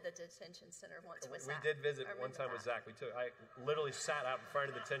visited the detention center once with Zach. We did visit one time with Zach. I literally sat out in front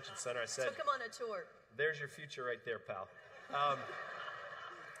of the detention center. I said, took him on a tour. There's your future right there, pal.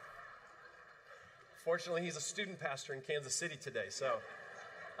 Fortunately, he's a student pastor in Kansas City today, so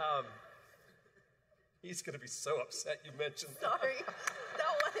he's going to be so upset you mentioned that. Sorry,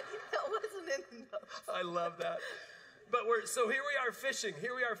 that wasn't in the notes. I love that. But so here we are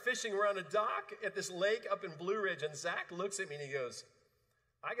fishing. We're on a dock at this lake up in Blue Ridge, and Zach looks at me and he goes,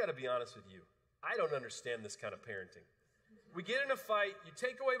 I got to be honest with you. I don't understand this kind of parenting. We get in a fight. You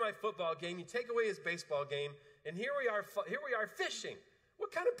take away my football game. You take away his baseball game. And here we are fishing.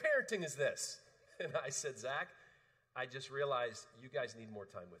 What kind of parenting is this? And I said, Zach, I just realized you guys need more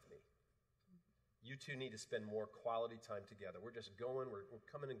time with me. You two need to spend more quality time together. We're just going. We're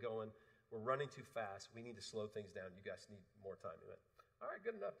coming and going. We're running too fast. We need to slow things down. You guys need more time. He went, all right,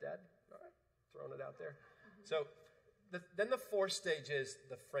 good enough, Dad. All right, throwing it out there. So then the fourth stage is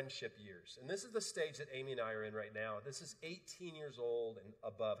the friendship years. And this is the stage that Amy and I are in right now. This is 18 years old and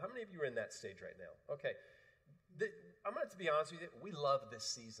above. How many of you are in that stage right now? Okay. I'm going to be honest with you. We love this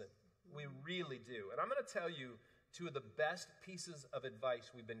season. We really do. And I'm going to tell you two of the best pieces of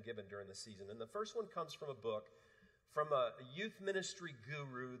advice we've been given during the season. And the first one comes from a book from a youth ministry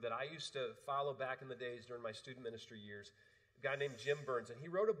guru that I used to follow back in the days during my student ministry years, a guy named Jim Burns. And he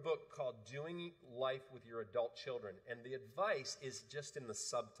wrote a book called Doing Life with Your Adult Children. And the advice is just in the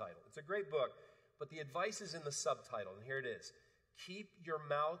subtitle. It's a great book, but the advice is in the subtitle. And here it is. Keep your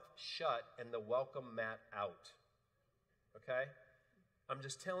mouth shut and the welcome mat out. Okay? I'm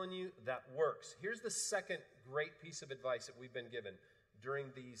just telling you, that works. Here's the second great piece of advice that we've been given during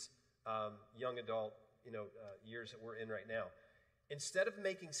these young adult years that we're in right now. Instead of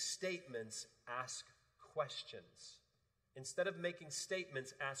making statements, ask questions. Instead of making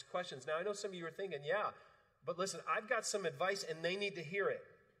statements, ask questions. Now, I know some of you are thinking, yeah, but listen, I've got some advice and they need to hear it.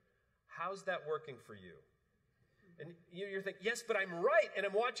 How's that working for you? And you're thinking, yes, but I'm right and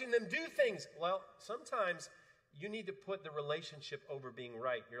I'm watching them do things. Well, sometimes you need to put the relationship over being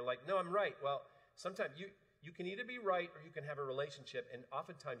right. You're like, no, I'm right. Well, sometimes you can either be right or you can have a relationship, and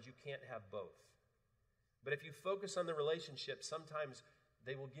oftentimes you can't have both. But if you focus on the relationship, sometimes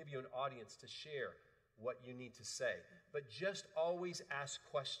they will give you an audience to share what you need to say. But just always ask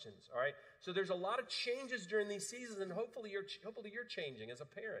questions, all right? So there's a lot of changes during these seasons, and hopefully you're changing as a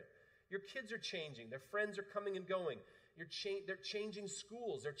parent. Your kids are changing. Their friends are coming and going. They're changing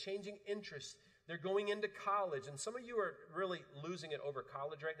schools. They're changing interests. They're going into college, and some of you are really losing it over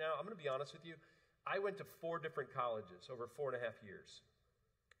college right now. I'm going to be honest with you. I went to 4 different colleges over 4.5 years.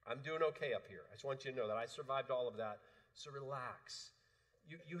 I'm doing okay up here. I just want you to know that I survived all of that, so relax.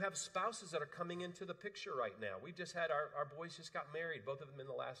 You have spouses that are coming into the picture right now. We just had our boys just got married, both of them in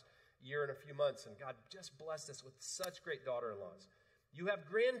the last year and a few months, and God just blessed us with such great daughter-in-laws. You have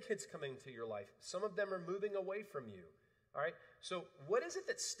grandkids coming into your life. Some of them are moving away from you. All right? So what is it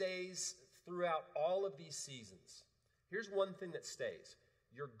that stays throughout all of these seasons? Here's one thing that stays.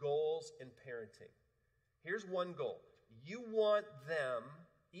 Your goals in parenting. Here's one goal. You want them,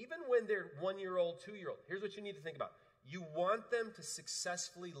 even when they're 1-year-old, 2-year-old, here's what you need to think about. You want them to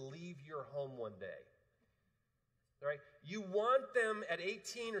successfully leave your home one day. All right? You want them at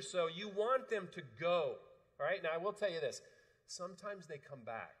 18 or so, you want them to go. All right? Now, I will tell you this. Sometimes they come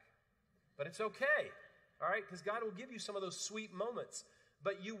back. But it's okay. All right? Because God will give you some of those sweet moments.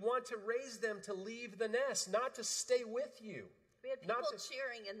 But you want to raise them to leave the nest, not to stay with you. We had people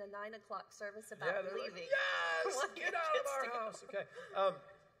cheering in the 9 o'clock service about leaving. Like, yes! Get out of our house. Okay.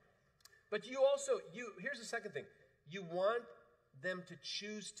 But you also, here's the second thing. You want them to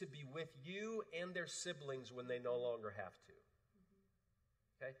choose to be with you and their siblings when they no longer have to.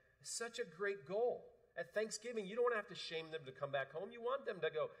 Okay? It's such a great goal. At Thanksgiving, you don't want to have to shame them to come back home. You want them to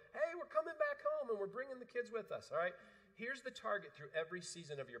go, hey, we're coming back home and we're bringing the kids with us. All right? Here's the target through every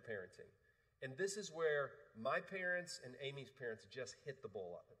season of your parenting. And this is where my parents and Amy's parents just hit the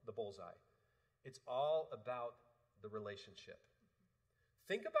bullseye. It's all about the relationship.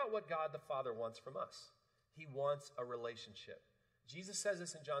 Think about what God the Father wants from us. He wants a relationship. Jesus says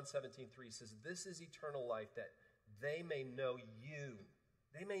this in John 17:3. He says, this is eternal life, that they may know you.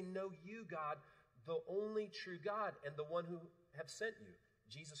 They may know you, God, the only true God, and the one who have sent you,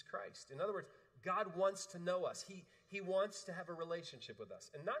 Jesus Christ. In other words, God wants to know us. He wants to have a relationship with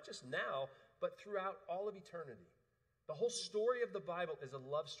us. And not just now, but throughout all of eternity. The whole story of the Bible is a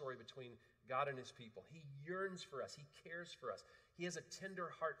love story between God and his people. He yearns for us. He cares for us. He has a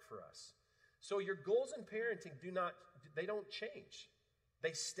tender heart for us. So your goals in parenting they don't change.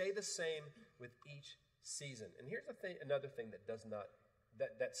 They stay the same with each season. And here's another thing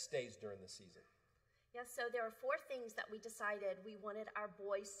that stays during the season. Yeah, so there are 4 things that we decided we wanted our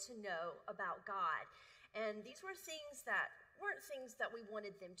boys to know about God. And these were things that weren't things that we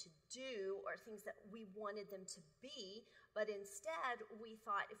wanted them to do or things that we wanted them to be, but instead we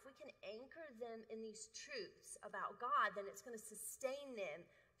thought if we can anchor them in these truths about God, then it's going to sustain them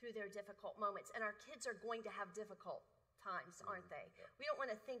through their difficult moments. And our kids are going to have difficult times, aren't they? We don't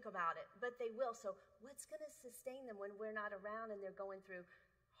want to think about it, but they will. So what's going to sustain them when we're not around and they're going through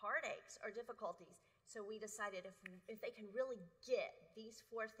heartaches or difficulties? So we decided if they can really get these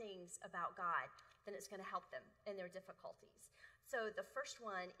 4 things about God, then it's going to help them in their difficulties. So the first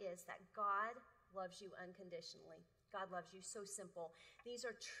one is that God loves you unconditionally. God loves you, so simple. These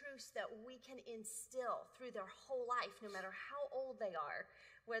are truths that we can instill through their whole life, no matter how old they are,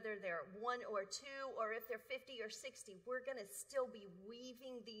 whether they're 1 or 2, or if they're 50 or 60, we're going to still be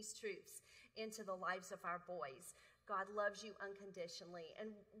weaving these truths into the lives of our boys. God loves you unconditionally.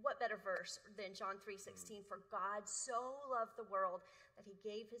 And what better verse than John 3:16? For God so loved the world that he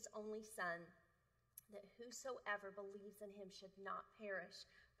gave his only son, that whosoever believes in him should not perish,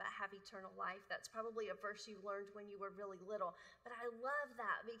 but have eternal life. That's probably a verse you learned when you were really little. But I love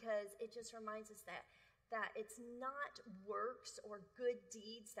that because it just reminds us that it's not works or good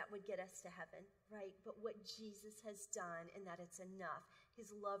deeds that would get us to heaven, right? But what Jesus has done, and that it's enough.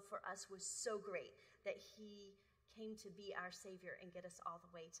 His love for us was so great that he came to be our Savior and get us all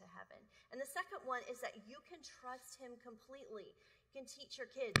the way to heaven. And the second one is that you can trust him completely. You can teach your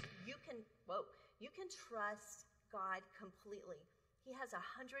kids. You can trust God completely. He has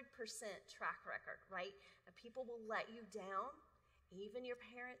 100% track record, right? And people will let you down. Even your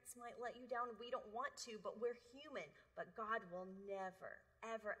parents might let you down. We don't want to, but we're human. But God will never,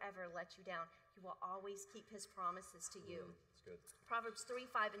 ever, ever let you down. He will always keep his promises to you. That's good. Proverbs 3,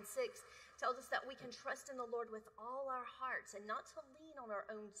 5, and 6 tells us that we can trust in the Lord with all our hearts and not to lean on our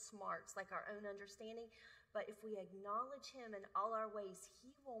own smarts, like our own understanding. But if we acknowledge him in all our ways,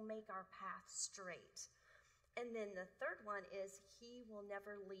 he will make our path straight. And then the third one is he will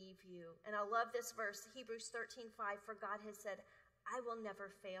never leave you. And I love this verse, Hebrews 13, 5, for God has said, I will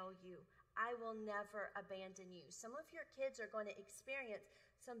never fail you. I will never abandon you. Some of your kids are going to experience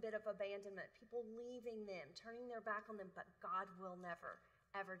some bit of abandonment, people leaving them, turning their back on them, but God will never,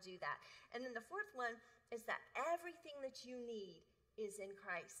 ever do that. And then the fourth one is that everything that you need is in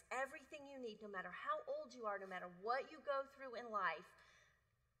Christ. Everything you need, no matter how old you are, no matter what you go through in life,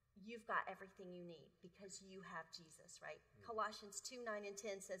 you've got everything you need because you have Jesus, right? Colossians 2, 9, and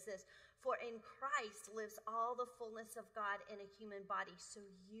 10 says this, for in Christ lives all the fullness of God in a human body, so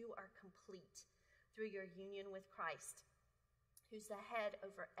you are complete through your union with Christ, who's the head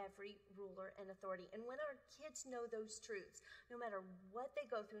over every ruler and authority. And when our kids know those truths, no matter what they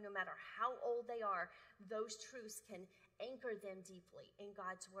go through, no matter how old they are, those truths can anchor them deeply in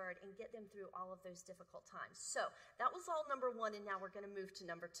God's word and get them through all of those difficult times. So that was all number 1, and now we're going to move to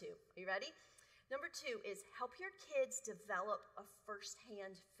number 2. Are you ready? Number 2 is help your kids develop a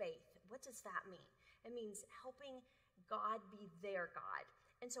firsthand faith. What does that mean? It means helping God be their God.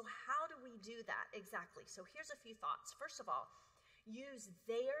 And so how do we do that exactly? So here's a few thoughts. First of all, use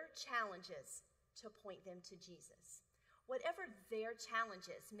their challenges to point them to Jesus. Whatever their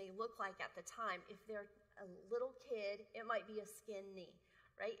challenges may look like at the time, if they're a little kid, it might be a skin knee,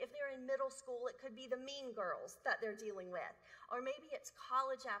 right? If they're in middle school, it could be the mean girls that they're dealing with. Or maybe it's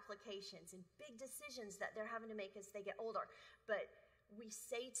college applications and big decisions that they're having to make as they get older. But we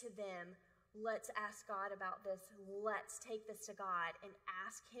say to them, let's ask God about this. Let's take this to God and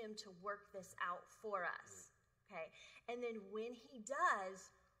ask him to work this out for us, okay? And then when he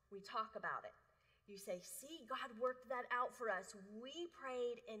does, we talk about it. You say, see, God worked that out for us. We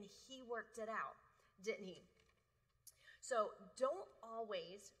prayed and he worked it out, didn't he? So don't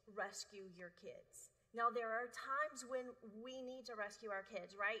always rescue your kids. Now, there are times when we need to rescue our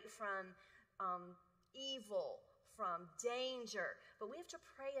kids, right? From evil, from danger. But we have to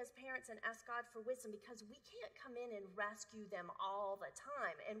pray as parents and ask God for wisdom because we can't come in and rescue them all the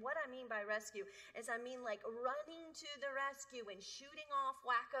time. And what I mean by rescue is I mean like running to the rescue and shooting off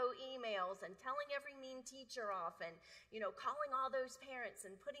wacko emails and telling every mean teacher off and, calling all those parents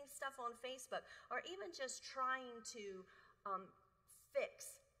and putting stuff on Facebook, or even just trying to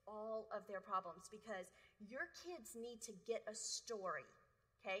fix all of their problems, because your kids need to get a story,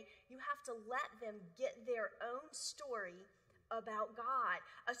 okay? You have to let them get their own story about God,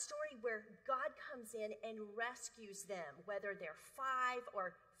 a story where God comes in and rescues them, whether they're 5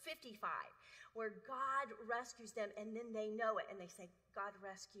 or 55, where God rescues them and then they know it and they say, God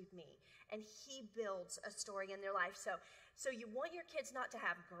rescued me, and he builds a story in their life. So you want your kids not to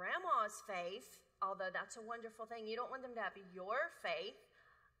have grandma's faith, although that's a wonderful thing. You don't want them to have your faith,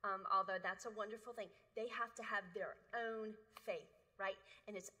 although that's a wonderful thing. They have to have their own faith, right?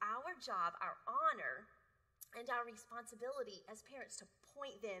 And it's our job, our honor, and our responsibility as parents to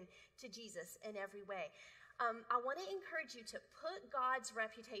point them to Jesus in every way. I want to encourage you to put God's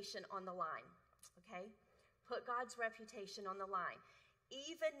reputation on the line, okay? Put God's reputation on the line.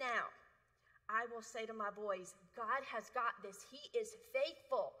 Even now, I will say to my boys, God has got this. He is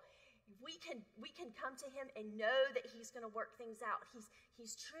faithful. We can come to him and know that he's going to work things out.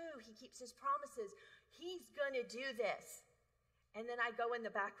 He's true. He keeps his promises. He's going to do this. And then I go in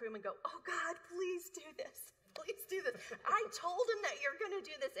the back room and go, oh, God, please do this. Please do this. I told him that you're going to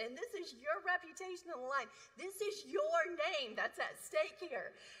do this, and this is your reputation on the line. This is your name that's at stake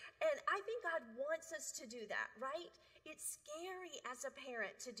here. And I think God wants us to do that, right? It's scary as a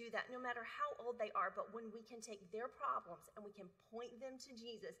parent to do that, no matter how old they are. But when we can take their problems and we can point them to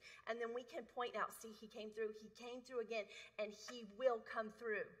Jesus, and then we can point out, see, he came through again, and he will come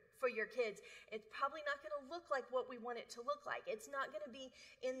through for your kids. It's probably not going to look like what we want it to look like. It's not going to be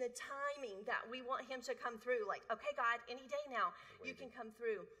in the timing that we want him to come through. Like, okay, God, any day now, you can come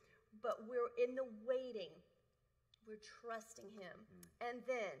through. But we're in the waiting. We're trusting him. And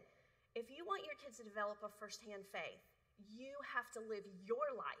then, if you want your kids to develop a firsthand faith, you have to live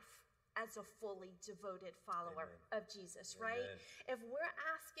your life as a fully devoted follower of Jesus, right? If we're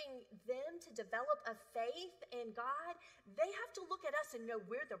asking them to develop a faith in God, they have to look at us and know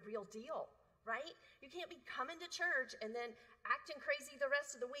we're the real deal, right? You can't be coming to church and then acting crazy the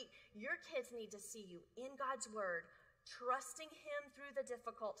rest of the week. Your kids need to see you in God's word, trusting him through the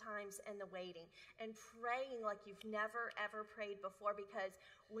difficult times and the waiting, and praying like you've never, ever prayed before, because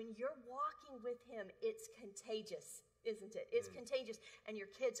when you're walking with him, it's contagious, isn't it? It's contagious, and your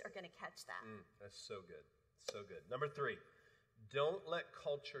kids are going to catch that. That's so good. So good. Number 3, don't let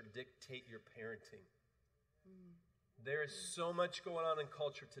culture dictate your parenting. There is so much going on in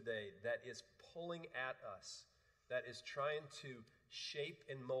culture today that is pulling at us, that is trying to shape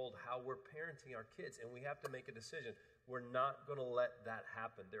and mold how we're parenting our kids, and we have to make a decision. We're not going to let that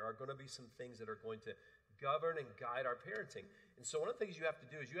happen. There are going to be some things that are going to govern and guide our parenting. And so one of the things you have to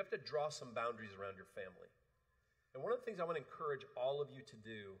do is you have to draw some boundaries around your family. And one of the things I want to encourage all of you to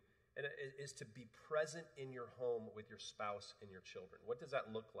do is to be present in your home with your spouse and your children. What does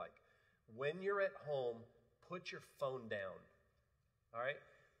that look like? When you're at home, put your phone down. All right?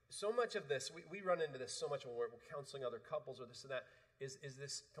 So much of this, we run into this so much when we're counseling other couples or this and that, is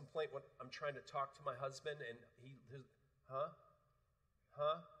this complaint when I'm trying to talk to my husband and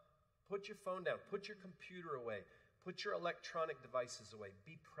Put your phone down. Put your computer away. Put your electronic devices away.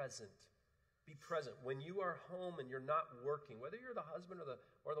 Be present. Be present. When you are home and you're not working, whether you're the husband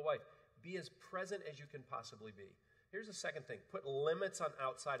or the wife, be as present as you can possibly be. Here's the second thing. Put limits on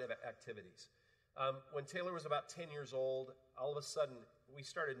outside of activities. When Taylor was about 10 years old, all of a sudden we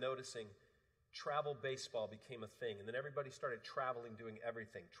started noticing travel baseball became a thing. And then everybody started traveling, doing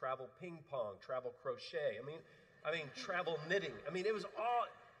everything. Travel ping pong, travel crochet. I mean, travel knitting. I mean,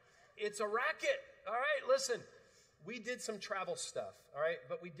 it's a racket. All right, listen. We did some travel stuff, all right?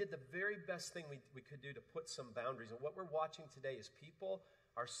 But we did the very best thing we could do to put some boundaries. And what we're watching today is people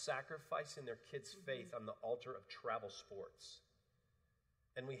are sacrificing their kids' faith on the altar of travel sports.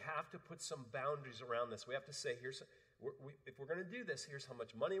 And we have to put some boundaries around this. We have to say, if we're going to do this, here's how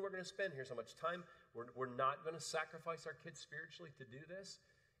much money we're going to spend. Here's how much time. We're not going to sacrifice our kids spiritually to do this.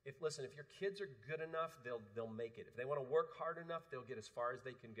 If your kids are good enough, they'll make it. If they want to work hard enough, they'll get as far as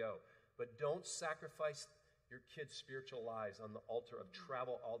they can go. But don't sacrifice your kids' spiritual lives on the altar of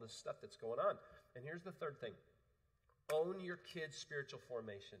travel, all this stuff that's going on. And here's the third thing. Own your kids' spiritual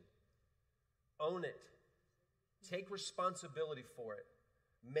formation. Own it. Take responsibility for it.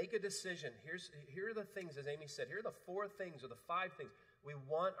 Make a decision. Here are the things, as Amy said, here are the 4 things or the 5 things we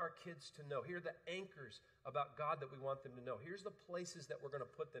want our kids to know. Here are the anchors about God that we want them to know. Here's the places that we're going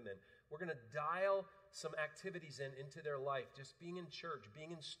to put them in. We're going to dial some activities into their life, just being in church,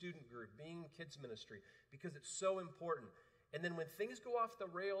 being in student group, being in kids ministry, because it's so important. And then when things go off the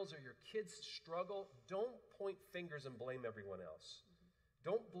rails or your kids struggle, don't point fingers and blame everyone else.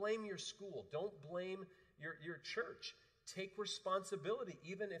 Don't blame your school. Don't blame your church. Take responsibility,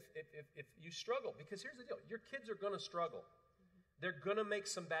 even if you struggle. Because here's the deal. Your kids are going to struggle. They're going to make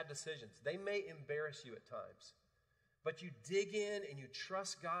some bad decisions. They may embarrass you at times. But you dig in and you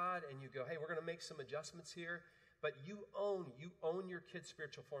trust God and you go, hey, we're going to make some adjustments here. But you own your kids'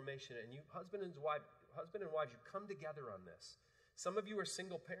 spiritual formation. And you, husband and wives, you come together on this. Some of you are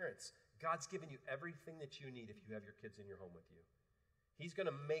single parents. God's given you everything that you need if you have your kids in your home with you. He's going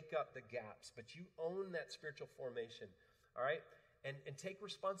to make up the gaps, but you own that spiritual formation, all right? And take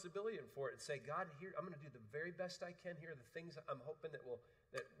responsibility for it and say, God, here, I'm going to do the very best I can. Here are the things I'm hoping that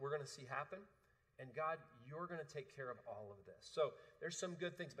we're going to see happen. And God, you're going to take care of all of this. So there's some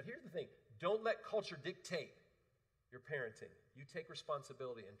good things. But here's the thing. Don't let culture dictate your parenting. You take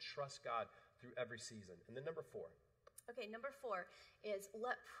responsibility and trust God through every season. And then number 4. Okay, number 4 is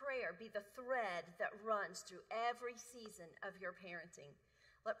let prayer be the thread that runs through every season of your parenting.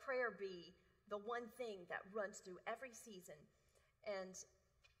 Let prayer be the one thing that runs through every season. And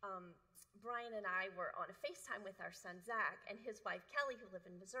Brian and I were on a FaceTime with our son, Zach, and his wife, Kelly, who live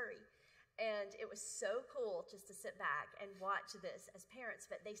in Missouri. And it was so cool just to sit back and watch this as parents.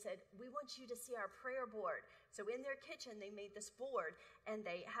 But they said, we want you to see our prayer board. So in their kitchen, they made this board, and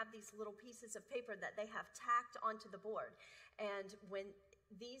they have these little pieces of paper that they have tacked onto the board. And when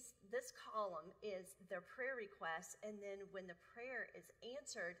this column is their prayer requests, and then when the prayer is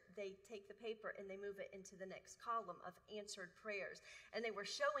answered, they take the paper and they move it into the next column of answered prayers. And they were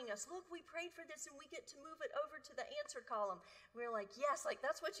showing us, look, we prayed for this and we get to move it over to the answered column. We were like, yes, like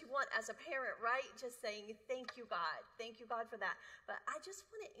that's what you want as a parent, right? Just saying, thank you, God. Thank you, God, for that. But I just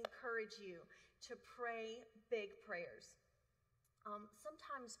want to encourage you to pray big prayers.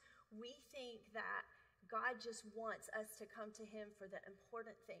 Sometimes we think that God just wants us to come to him for the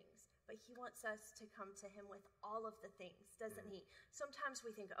important things, but he wants us to come to him with all of the things, doesn't he? Sometimes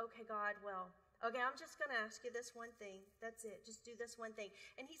we think, okay, God, I'm just going to ask you this one thing. That's it. Just do this one thing.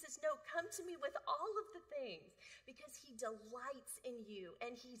 And he says, no, come to me with all of the things, because he delights in you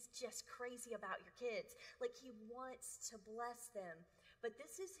and he's just crazy about your kids. Like he wants to bless them. But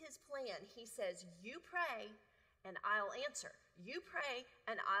this is his plan. He says, you pray and I'll answer. You pray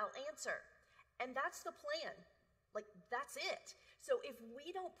and I'll answer. And that's the plan. Like, that's it. So if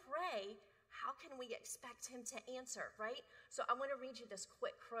we don't pray, how can we expect him to answer, right? So I want to read you this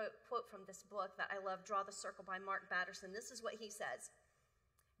quick quote from this book that I love, Draw the Circle by Mark Batterson. This is what he says.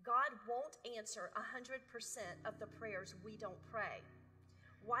 God won't answer 100% of the prayers we don't pray.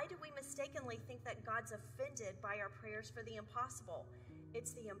 Why do we mistakenly think that God's offended by our prayers for the impossible?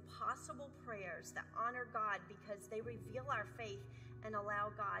 It's the impossible prayers that honor God because they reveal our faith and allow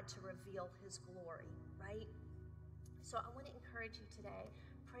God to reveal his glory, right? So I want to encourage you today,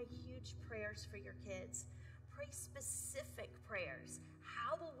 pray huge prayers for your kids. Pray specific prayers.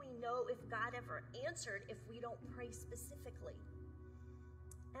 How will we know if God ever answered if we don't pray specifically?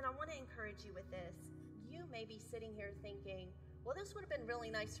 And I want to encourage you with this. You may be sitting here thinking, well, this would have been really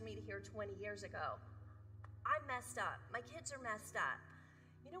nice for me to hear 20 years ago. I messed up. My kids are messed up.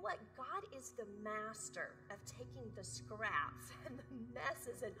 You know what? God is the master of taking the scraps and the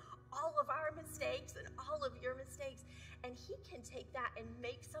messes and all of our mistakes and all of your mistakes, and he can take that and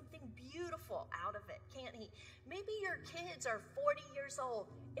make something beautiful out of it, can't he? Maybe your kids are 40 years old.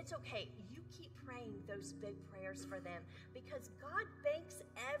 It's okay. You keep praying those big prayers for them because God banks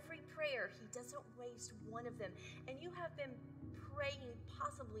every prayer. He doesn't waste one of them. And you have been praying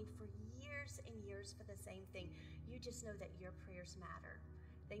possibly for years years and years for the same thing. You just know that your prayers matter.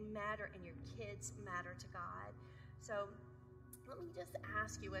 They matter, and your kids matter to God. So let me just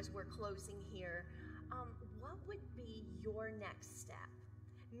ask you as we're closing here, what would be your next step?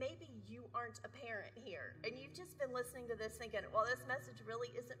 Maybe you aren't a parent here, and you've just been listening to this thinking, well, this message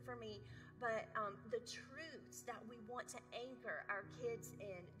really isn't for me. But the truths that we want to anchor our kids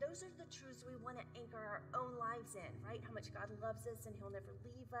in, those are the truths we want to anchor our own lives in, right? How much God loves us and He'll never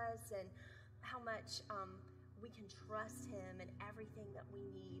leave us, and how much we can trust Him, and everything that we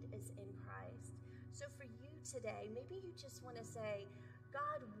need is in Christ. So for you today, maybe you just want to say,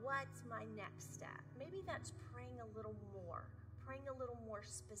 God, what's my next step? Maybe that's praying a little more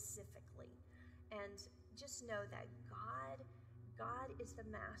specifically. And just know that God is the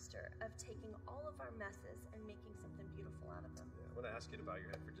master of taking all of our messes and making something beautiful out of them. Yeah, I want to ask you to bow your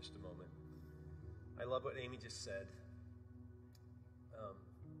head for just a moment. I love what Amy just said,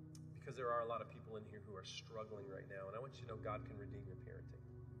 because there are a lot of people in here who are struggling right now, and I want you to know God can redeem your parenting.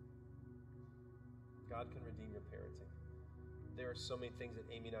 God can redeem your parenting. There are so many things that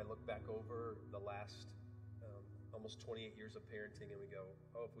Amy and I look back over the last almost 28 years of parenting, and we go,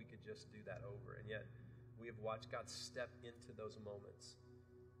 oh, if we could just do that over. And yet we have watched God step into those moments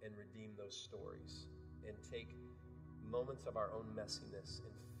and redeem those stories and take moments of our own messiness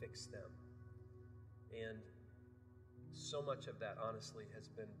and fix them. And so much of that, honestly, has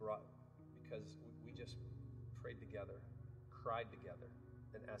been brought because we just prayed together, cried together,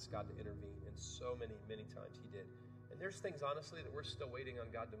 and asked God to intervene. And so many, many times He did. And there's things, honestly, that we're still waiting on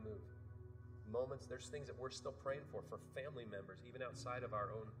God to move. Moments, there's things that we're still praying for family members, even outside of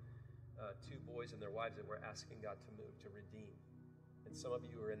our own two boys and their wives, that we're asking God to move, to redeem. And some of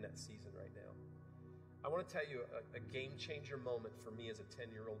you are in that season right now. I want to tell you a game changer moment for me as a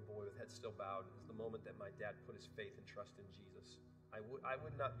 10-year-old boy with head still bowed is the moment that my dad put his faith and trust in Jesus. I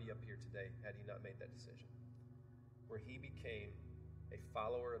would not be up here today had he not made that decision, where he became a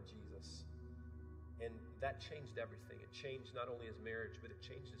follower of Jesus. And that changed everything. It changed not only his marriage, but it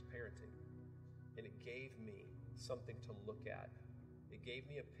changed his parenting. And it gave me something to look at. It gave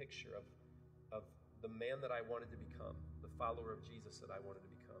me a picture of the man that I wanted to become, the follower of Jesus that I wanted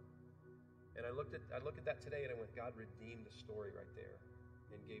to become. And I look at that today, and I went, God redeemed the story right there,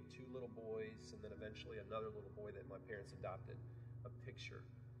 and gave two little boys, and then eventually another little boy that my parents adopted, a picture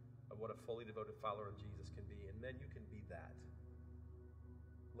of what a fully devoted follower of Jesus can be. And men, you can be that.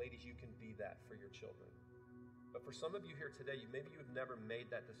 Ladies, you can be that for your children. But for some of you here today, maybe you've never made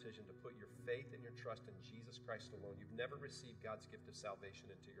that decision to put your faith and your trust in Jesus Christ alone. You've never received God's gift of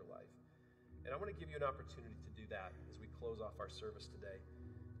salvation into your life. And I want to give you an opportunity to do that as we close off our service today.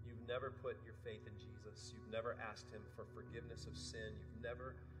 You've never put your faith in Jesus. You've never asked Him for forgiveness of sin. You've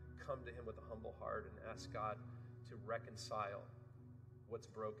never come to Him with a humble heart and asked God to reconcile what's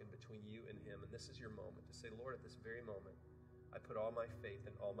broken between you and Him. And this is your moment to say, Lord, at this very moment, I put all my faith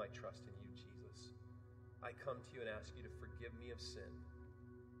and all my trust in you, Jesus. I come to you and ask you to forgive me of sin.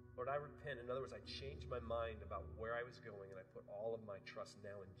 Lord, I repent. In other words, I changed my mind about where I was going, and I put all of my trust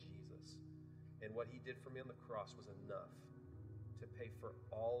now in Jesus. And what He did for me on the cross was enough to pay for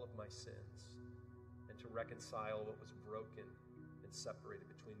all of my sins and to reconcile what was broken and separated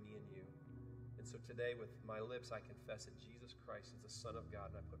between me and you. And so today, with my lips, I confess that Jesus Christ is the Son of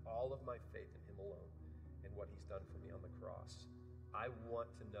God, and I put all of my faith in Him alone and what He's done for me on the cross. I want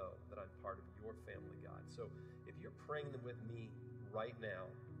to know that I'm part of your family, God. So if you're praying with me right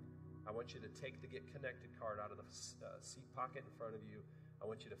now, I want you to take the Get Connected card out of the seat pocket in front of you. I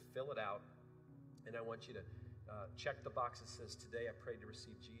want you to fill it out, and I want you to check the box that says, today I prayed to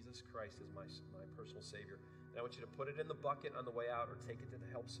receive Jesus Christ as my personal Savior. And I want you to put it in the bucket on the way out, or take it to the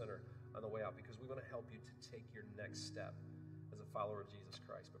Help Center on the way out, because we want to help you to take your next step as a follower of Jesus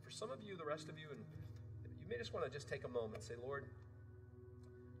Christ. But for some of you, the rest of you, and you may just want to just take a moment and say, Lord,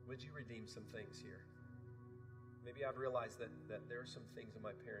 would you redeem some things here? Maybe I've realized that there are some things in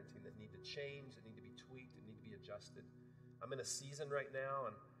my parenting that need to change, that need to be tweaked, that need to be adjusted. I'm in a season right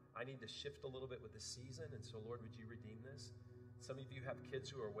now, and I need to shift a little bit with the season, and so, Lord, would you redeem this? Some of you have kids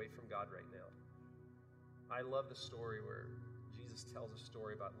who are away from God right now. I love the story where Jesus tells a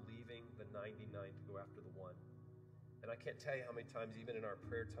story about leaving the 99 to go after the one. And I can't tell you how many times, even in our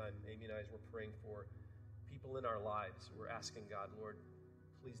prayer time, Amy and I, as we're praying for people in our lives, we're asking God, Lord,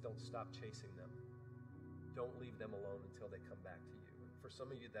 please don't stop chasing them. Don't leave them alone until they come back to you. And for some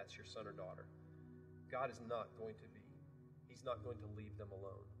of you, that's your son or daughter. God is not going to be. He's not going to leave them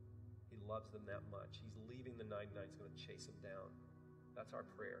alone. He loves them that much. He's leaving the 99. He's going to chase them down. That's our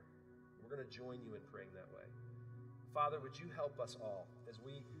prayer. We're going to join you in praying that way. Father, would you help us all as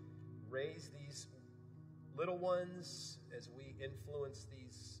we raise these little ones, as we influence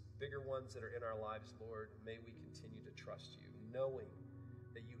these bigger ones that are in our lives, Lord, may we continue to trust you, knowing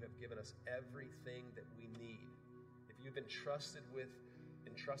that you have given us everything that we need. If you've entrusted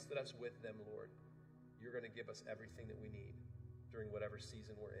us with them, Lord, you're going to give us everything that we need during whatever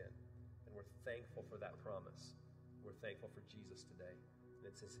season we're in. And we're thankful for that promise. We're thankful for Jesus today. And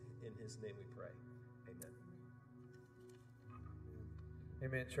it's in his name we pray. Amen.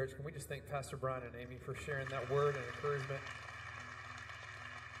 Amen, church. Can we just thank Pastor Brian and Amy for sharing that word and encouragement?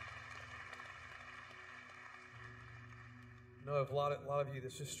 I know a lot of you,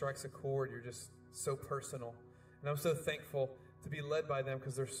 this just strikes a chord. You're just so personal. And I'm so thankful to be led by them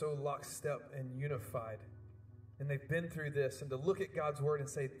because they're so lockstep and unified. And they've been through this. And to look at God's word and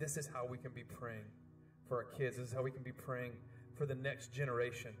say, this is how we can be praying for our kids. This is how we can be praying for the next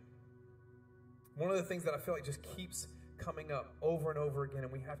generation. One of the things that I feel like just keeps coming up over and over again,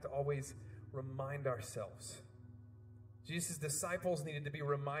 and we have to always remind ourselves. Jesus' disciples needed to be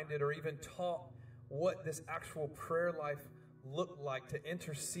reminded or even taught what this actual prayer life looked like, to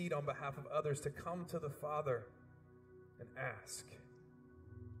intercede on behalf of others, to come to the Father and ask.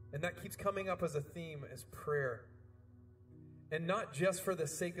 And that keeps coming up as a theme, as prayer. And not just for the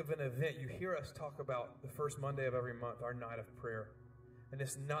sake of an event. You hear us talk about the first Monday of every month, our night of prayer. And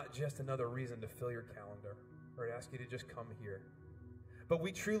it's not just another reason to fill your calendar or to ask you to just come here. But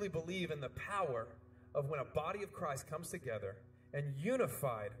we truly believe in the power of when a body of Christ comes together and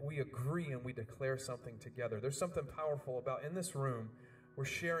unified, we agree and we declare something together. There's something powerful about, in this room, we're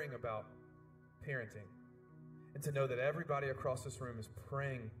sharing about parenting. And to know that everybody across this room is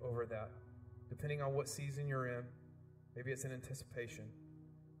praying over that, depending on what season you're in. Maybe it's in anticipation.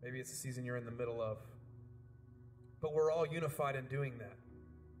 Maybe it's a season you're in the middle of. But we're all unified in doing that.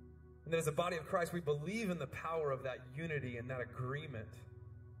 And that as a body of Christ, we believe in the power of that unity and that agreement.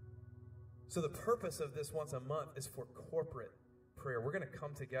 So the purpose of this once a month is for corporate prayer. We're going to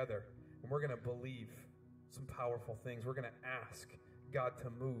come together and we're going to believe some powerful things. We're going to ask God to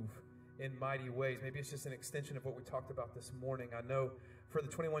move in mighty ways. Maybe it's just an extension of what we talked about this morning. I know for the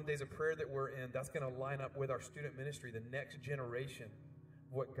 21 days of prayer that we're in, that's going to line up with our student ministry, the next generation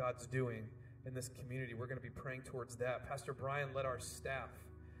of what God's doing in this community. We're going to be praying towards that. Pastor Brian led our staff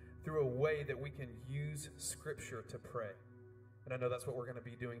through a way that we can use Scripture to pray. And I know that's what we're going to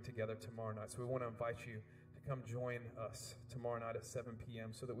be doing together tomorrow night. So we want to invite you to come join us tomorrow night at 7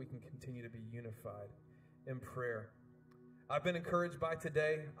 p.m. so that we can continue to be unified in prayer. I've been encouraged by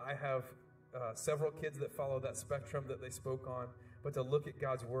today. I have several kids that follow that spectrum that they spoke on, but to look at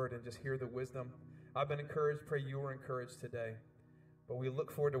God's word and just hear the wisdom. I've been encouraged. Pray you were encouraged today. But we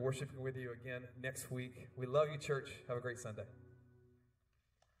look forward to worshiping with you again next week. We love you, church. Have a great Sunday.